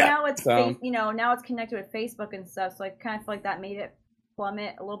 Yeah, and now it's now it's connected with Facebook and stuff. So I kind of feel like that made it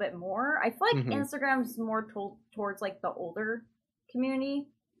plummet a little bit more. I feel like Instagram's more towards like the older community.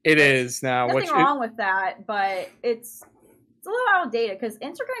 It is now. Nothing wrong with that, but it's a little outdated because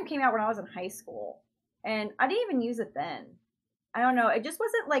Instagram came out when I was in high school, and I didn't even use it then. I don't know. It just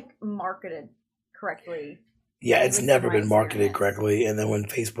wasn't like marketed correctly. Yeah, it's never been marketed correctly. And then when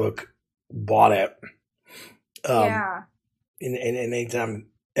Facebook bought it, and anytime,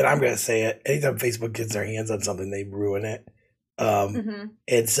 and I'm gonna say it, anytime Facebook gets their hands on something, they ruin it.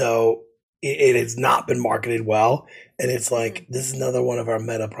 And so it has not been marketed well, and it's like this is another one of our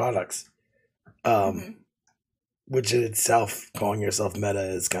meta products. Which in itself, calling yourself meta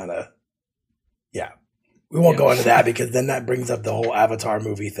is kind of, we won't go into that because then that brings up the whole Avatar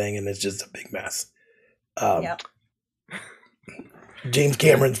movie thing, and it's just a big mess. James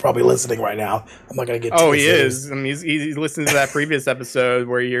Cameron's probably listening right now. I'm not gonna get. Oh, he is. I mean, he's listening to that previous episode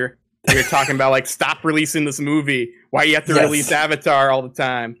where you're talking about like stop releasing this movie. Why you have to release Avatar all the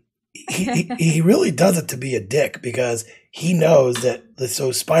time? He really does it to be a dick because he knows that.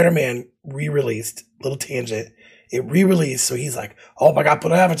 So Spider-Man re-released. Little tangent. It re-released, so he's like, "Oh, I got to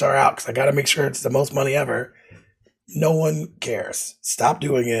put Avatar out because I got to make sure it's the most money ever." No one cares. Stop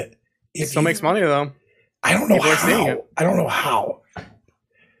doing it. It still makes money though. I don't know how. I don't know how.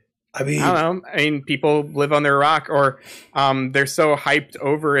 I don't know. I mean, people live on their rock, or they're so hyped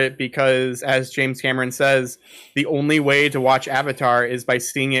over it because, as James Cameron says, the only way to watch Avatar is by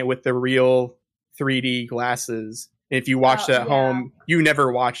seeing it with the real 3D glasses. If you watched it at home, you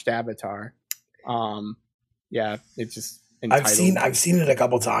never watched Avatar. It's just entitled. I've seen it a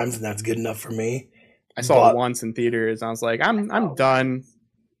couple times, and that's good enough for me. I saw it once in theaters. And I was like, I'm done.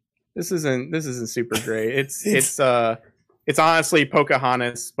 This isn't super great. It's honestly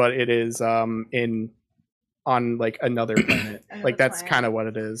Pocahontas, but it is on like another planet. Like that's kind of what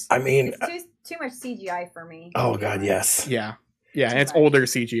it is. I mean, it's too much CGI for me. Oh god, yes. Yeah, and it's older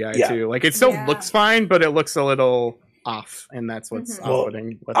CGI too. Like it still looks fine, but it looks a little off, and that's what's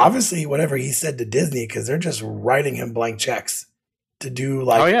off-putting. Obviously, whatever he said to Disney, because they're just writing him blank checks to do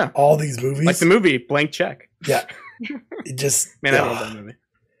like all these movies, like the movie Blank Check. Yeah, it just man, I love that movie.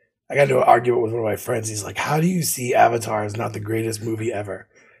 I got into an argument with one of my friends. He's like, "How do you see Avatar as not the greatest movie ever?"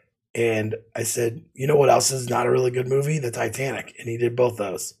 And I said, "You know what else is not a really good movie? The Titanic." And he did both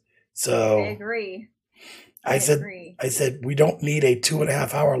those. So I agree. I said, we don't need a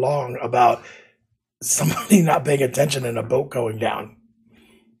 2.5 hour long about somebody not paying attention and a boat going down.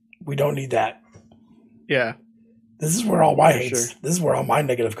 We don't need that. Yeah. This is where all my hates. This is where all my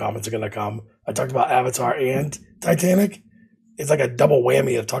negative comments are going to come. I talked about Avatar and Titanic. It's like a double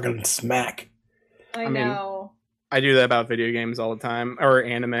whammy of talking smack. I know. I do that about video games all the time, or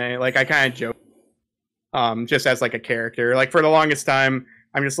anime. Like I kind of joke, just as like a character. Like for the longest time,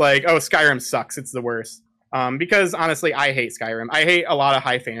 I'm just like, "Oh, Skyrim sucks. It's the worst." Because honestly, I hate Skyrim. I hate a lot of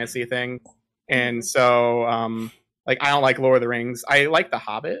high fantasy things, and so like I don't like Lord of the Rings. I like The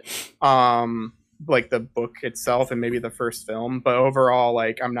Hobbit, like the book itself, and maybe the first film. But overall,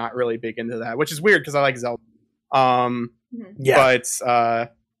 like I'm not really big into that, which is weird because I like Zelda. But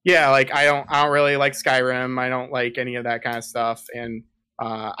like I don't really like Skyrim. I don't like any of that kind of stuff. And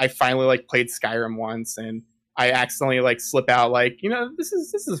I finally like played Skyrim once, and I accidentally like slip out like, this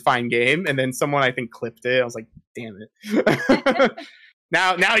is a fine game, and then someone I think clipped it. I was like, damn it.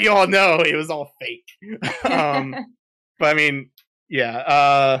 now you all know it was all fake. But I mean,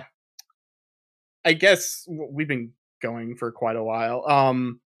 I guess we've been going for quite a while.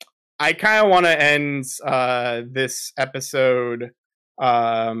 I kind of want to end this episode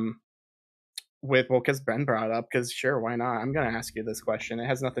with, because Ben brought it up, because sure, why not? I'm going to ask you this question. It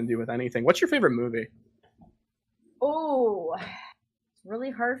has nothing to do with anything. What's your favorite movie? Oh, it's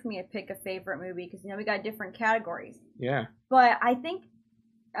really hard for me to pick a favorite movie because, we got different categories. Yeah. But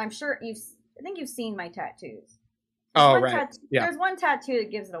I'm sure you've seen my tattoos. Right. There's one tattoo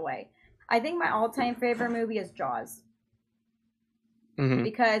that gives it away. I think my all-time favorite movie is Jaws.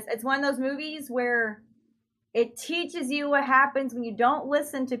 Because it's one of those movies where it teaches you what happens when you don't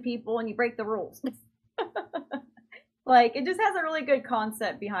listen to people and you break the rules. Like, it just has a really good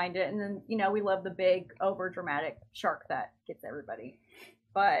concept behind it. And then, we love the big, over-dramatic shark that gets everybody.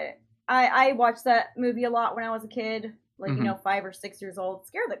 But I watched that movie a lot when I was a kid. Like, 5 or 6 years old. It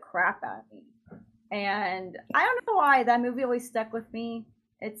scared the crap out of me. And I don't know why. That movie always stuck with me.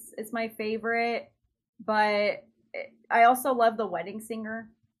 It's my favorite. But I also love The Wedding Singer.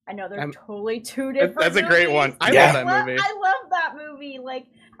 I know they're totally two different That's a great one. I Yeah. love that movie. I love that movie. Like,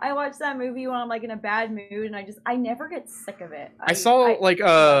 I watch that movie when I'm like in a bad mood, and I never get sick of it. I saw like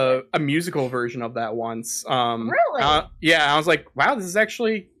a musical version of that once. Really? Yeah, I was like, wow, this is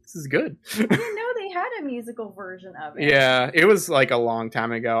good. I didn't know they had a musical version of it. Yeah, it was like a long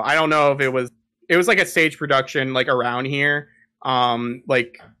time ago. I don't know if it was like a stage production like around here,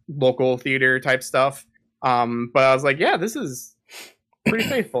 like local theater type stuff. But I was like, yeah, this is pretty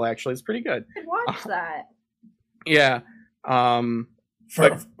faithful actually. It's pretty good. I could watch that. Yeah.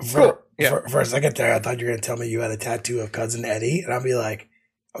 For a second there, I thought you were going to tell me you had a tattoo of Cousin Eddie, and I'd be like,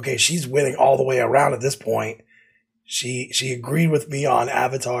 okay, she's winning all the way around at this point. She agreed with me on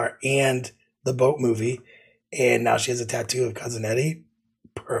Avatar and the boat movie, and now she has a tattoo of Cousin Eddie.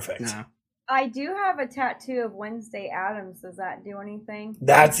 Perfect. No. I do have a tattoo of Wednesday Addams. Does that do anything?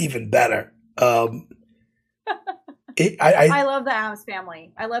 That's even better. I love the Addams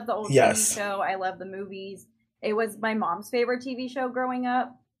Family. I love the old TV show. I love the movies. It was my mom's favorite TV show growing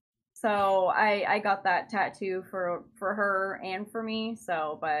up. So I got that tattoo for her and for me.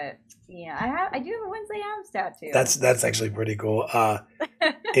 So, but yeah, I do have a Wednesday Addams tattoo. That's actually pretty cool.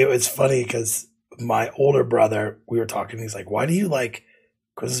 It was funny because my older brother, we were talking. He's like, "Why do you like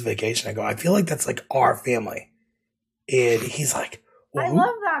Christmas Vacation?" I go, "I feel like that's like our family." And he's like, well, I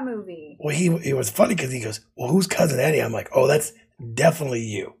love that movie. Well, it was funny because he goes, "Well, who's Cousin Eddie?" I'm like, "Oh, that's definitely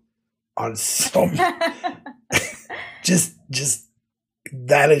you." On some, just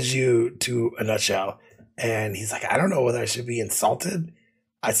that is you to a nutshell. And he's like, "I don't know whether I should be insulted."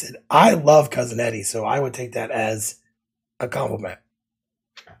 I said, "I love Cousin Eddie, so I would take that as a compliment."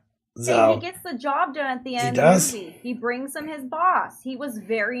 So and he gets the job done at the end of the movie. He brings him his boss. He was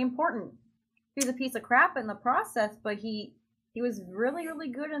very important. He was a piece of crap in the process, but he was really, really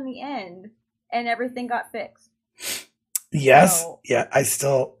good in the end, and everything got fixed. Yes. So, yeah, I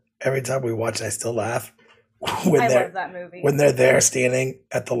still, every time we watch it, I still laugh. I love that movie. When they're there standing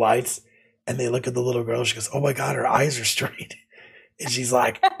at the lights and they look at the little girl, she goes, "Oh my God, her eyes are straight." And she's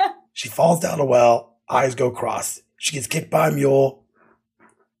like, she falls down a well, eyes go cross. She gets kicked by a mule.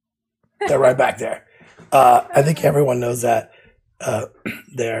 They're right back there. I think everyone knows that I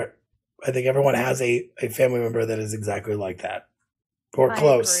think everyone has a family member that is exactly like that. Or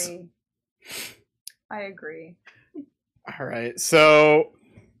close. I agree. All right. So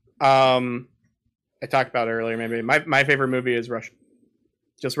I talked about it earlier, maybe. My favorite movie is Rush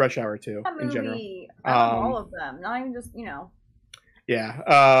Hour 2 in general. I love all of them. Not even just, Yeah.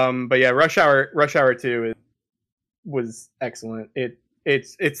 But yeah, Rush Hour 2 was excellent.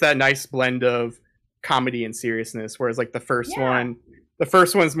 It's that nice blend of comedy and seriousness, whereas like the first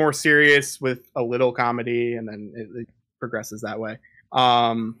one's more serious with a little comedy, and then it progresses that way.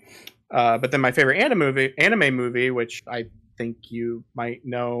 But then my favorite anime movie, which I think you might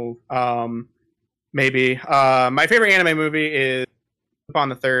know, maybe my favorite anime movie is on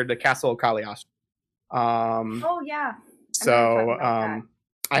the third, The Castle of Cagliostro. Oh yeah. So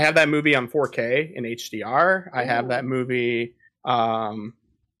I have that movie on 4K in HDR. I have that movie on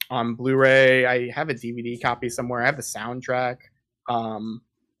Blu-ray. I have a DVD copy somewhere. I have the soundtrack.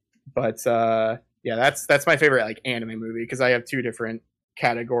 Yeah, that's my favorite like anime movie, because I have two different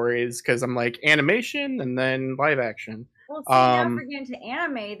categories, because I'm like animation and then live action. Well, see, now if we're getting into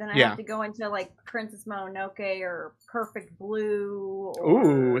anime, then I have to go into like Princess Mononoke or Perfect Blue.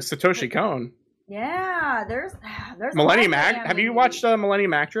 Ooh, Satoshi Kon. Yeah, there's Millennium Actress. Have you watched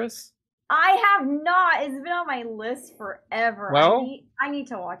Millennium Actress? I have not. It's been on my list forever. Well, I need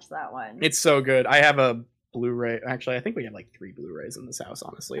to watch that one. It's so good. I have a Blu-ray. Actually, I think we have like 3 Blu-rays in this house,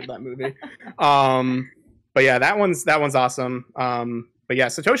 honestly, of that movie. But yeah, that one's awesome. But yeah,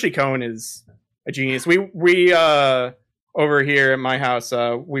 Satoshi Kon is a genius. We over here at my house,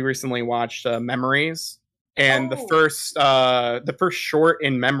 we recently watched Memories, and the first short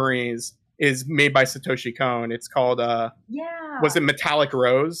in Memories is made by Satoshi Kon. It's called was it Metallic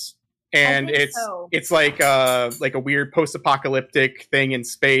Rose? And it's like a weird post-apocalyptic thing in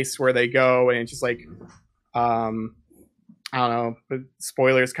space where they go, and it's just like I don't know, but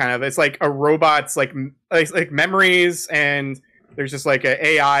spoilers kind of. It's like a robot's like memories, and there's just like an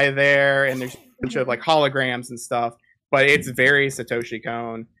AI there, and there's a bunch of like holograms and stuff. But it's very Satoshi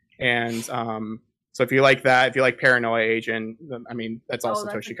Kon, and so if you like that, if you like Paranoia Agent, I mean that's all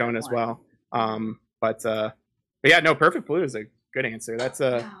Satoshi Kon as well. But yeah, no, Perfect Blue is a good answer. That's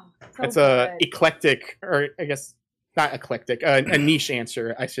a eclectic, or I guess not eclectic, a niche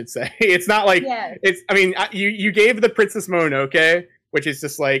answer, I should say. It's not like it's. I mean, you gave the Princess Mononoke, which is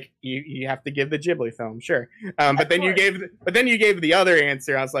just like you have to give the Ghibli film, sure. But then you gave the other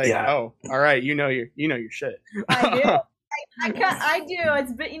answer. I was like, oh, all right, you know your shit. I I do.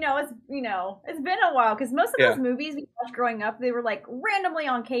 It's been, it's been a while because most of those movies we watched growing up, they were like randomly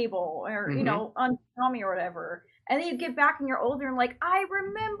on cable or on Tommy or whatever. And then you get back and you're older and like, I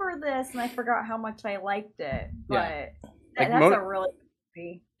remember this, and I forgot how much I liked it. But that's a really good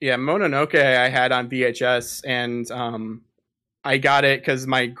movie. Yeah, Mononoke I had on VHS, and I got it because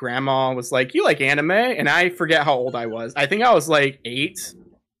my grandma was like, "You like anime?" And I forget how old I was. I think I was like 8,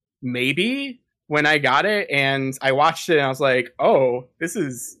 maybe, when I got it, and I watched it and I was like, "Oh, this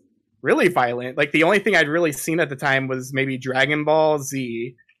is really violent." Like the only thing I'd really seen at the time was maybe Dragon Ball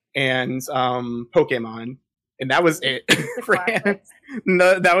Z and Pokemon. And that was it for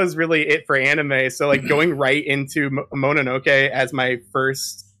no, that was really it for anime. So like going right into Mononoke as my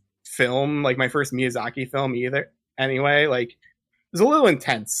first film, like my first Miyazaki film anyway, like it was a little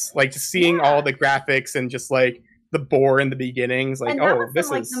intense. Like just seeing all the graphics and just like the boar in the beginnings, like, this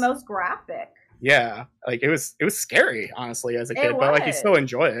is the most graphic. Yeah, like it was scary, honestly, as a kid, but like you still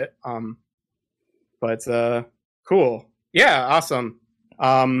enjoy it. But cool. Yeah, awesome.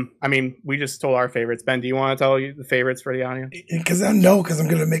 I mean, we just told our favorites. Ben, do you want to tell you the favorites for the audience? Because I'm going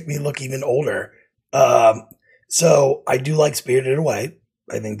to make me look even older. So I do like Spirited Away.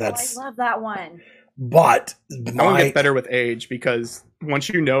 I think that's. I love that one. But I want to get better with age because once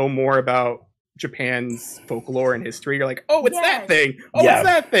you know more about Japan's folklore and history, you're like, oh, it's that thing. Oh, it's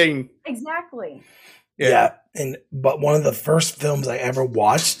that thing. Exactly. Yeah. But one of the first films I ever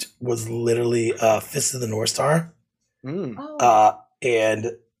watched was literally Fist of the North Star. And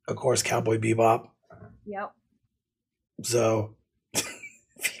of course, Cowboy Bebop. Yep. So,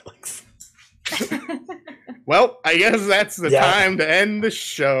 Felix. Well, I guess that's the time to end the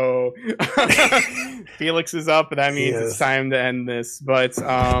show. Felix is up, and that means it's time to end this. But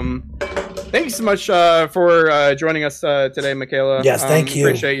thank you so much for joining us today, Michaela. Yes, thank you.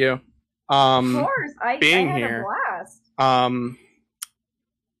 Appreciate you. Of course, I had here. A blast.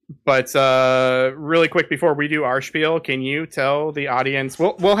 But really quick before we do our spiel, can you tell the audience?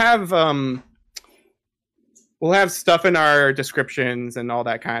 We'll have stuff in our descriptions and all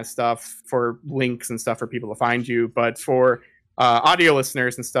that kind of stuff for links and stuff for people to find you. But for audio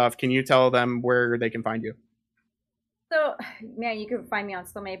listeners and stuff, can you tell them where they can find you? So, man, you can find me on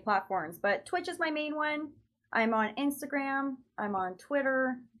so many platforms, but Twitch is my main one. I'm on Instagram. I'm on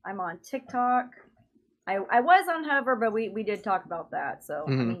Twitter. I'm on TikTok. I was on Hover, but we did talk about that. So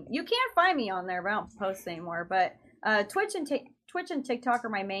I mean, you can't find me on there, but I don't post anymore. But Twitch and TikTok are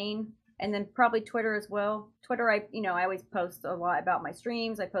my main, and then probably Twitter as well. Twitter, I always post a lot about my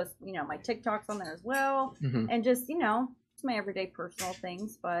streams. I post my TikToks on there as well, and just just my everyday personal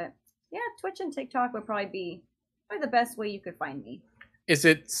things. But yeah, Twitch and TikTok would probably be the best way you could find me. Is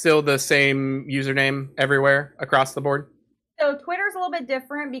it still the same username everywhere across the board? So Twitter's a little bit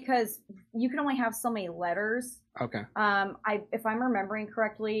different because you can only have so many letters. Okay. If I'm remembering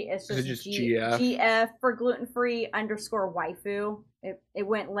correctly, it's just GF for gluten-free _ waifu. It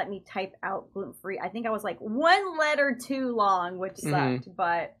wouldn't let me type out gluten-free. I think I was like one letter too long, which sucked.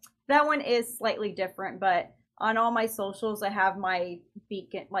 But that one is slightly different. But on all my socials, I have my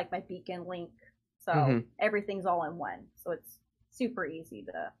beacon, like my beacon link. So everything's all in one. So it's super easy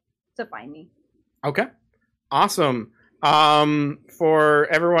to find me. Okay. Awesome. For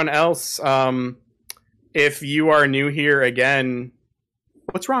everyone else, if you are new here again,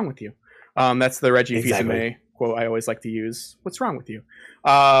 what's wrong with you? That's the Reggie Fils-Aimé quote I always like to use. What's wrong with you?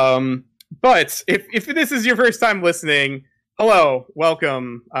 But if this is your first time listening, hello,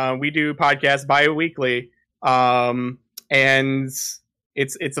 welcome. We do podcasts bi-weekly, and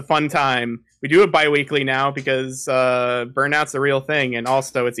it's a fun time. We do it bi-weekly now because burnout's a real thing, and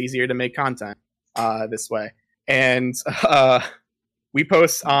also it's easier to make content this way. And we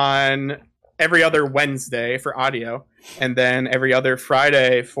post on every other Wednesday for audio, and then every other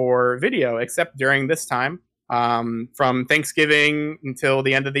Friday for video, except during this time, from Thanksgiving until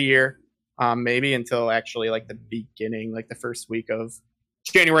the end of the year, maybe until actually like the beginning, like the first week of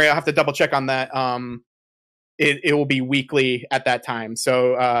January. I'll have to double check on that. It will be weekly at that time.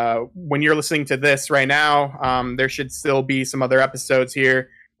 So when you're listening to this right now, there should still be some other episodes here.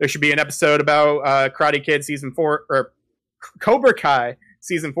 There should be an episode about Karate Kid season 4 or Cobra Kai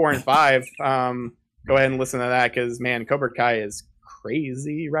season 4 and 5. Go ahead and listen to that because man, Cobra Kai is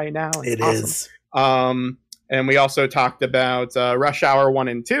crazy right now. It's awesome. And we also talked about Rush Hour 1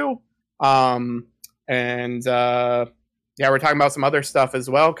 and 2. And we're talking about some other stuff as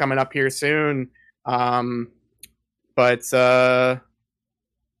well coming up here soon. So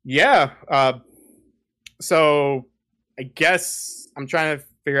I guess I'm trying to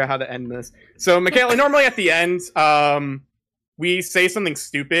figure out how to end this. So, Michaela, normally at the end, we say something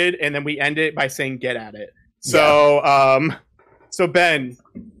stupid and then we end it by saying "get at it." So, so Ben,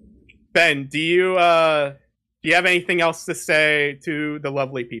 do you have anything else to say to the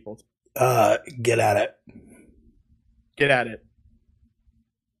lovely people? Get at it. Get at it.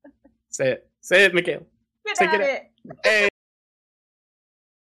 Say it. Say it, Michaela. Get at it. Hey.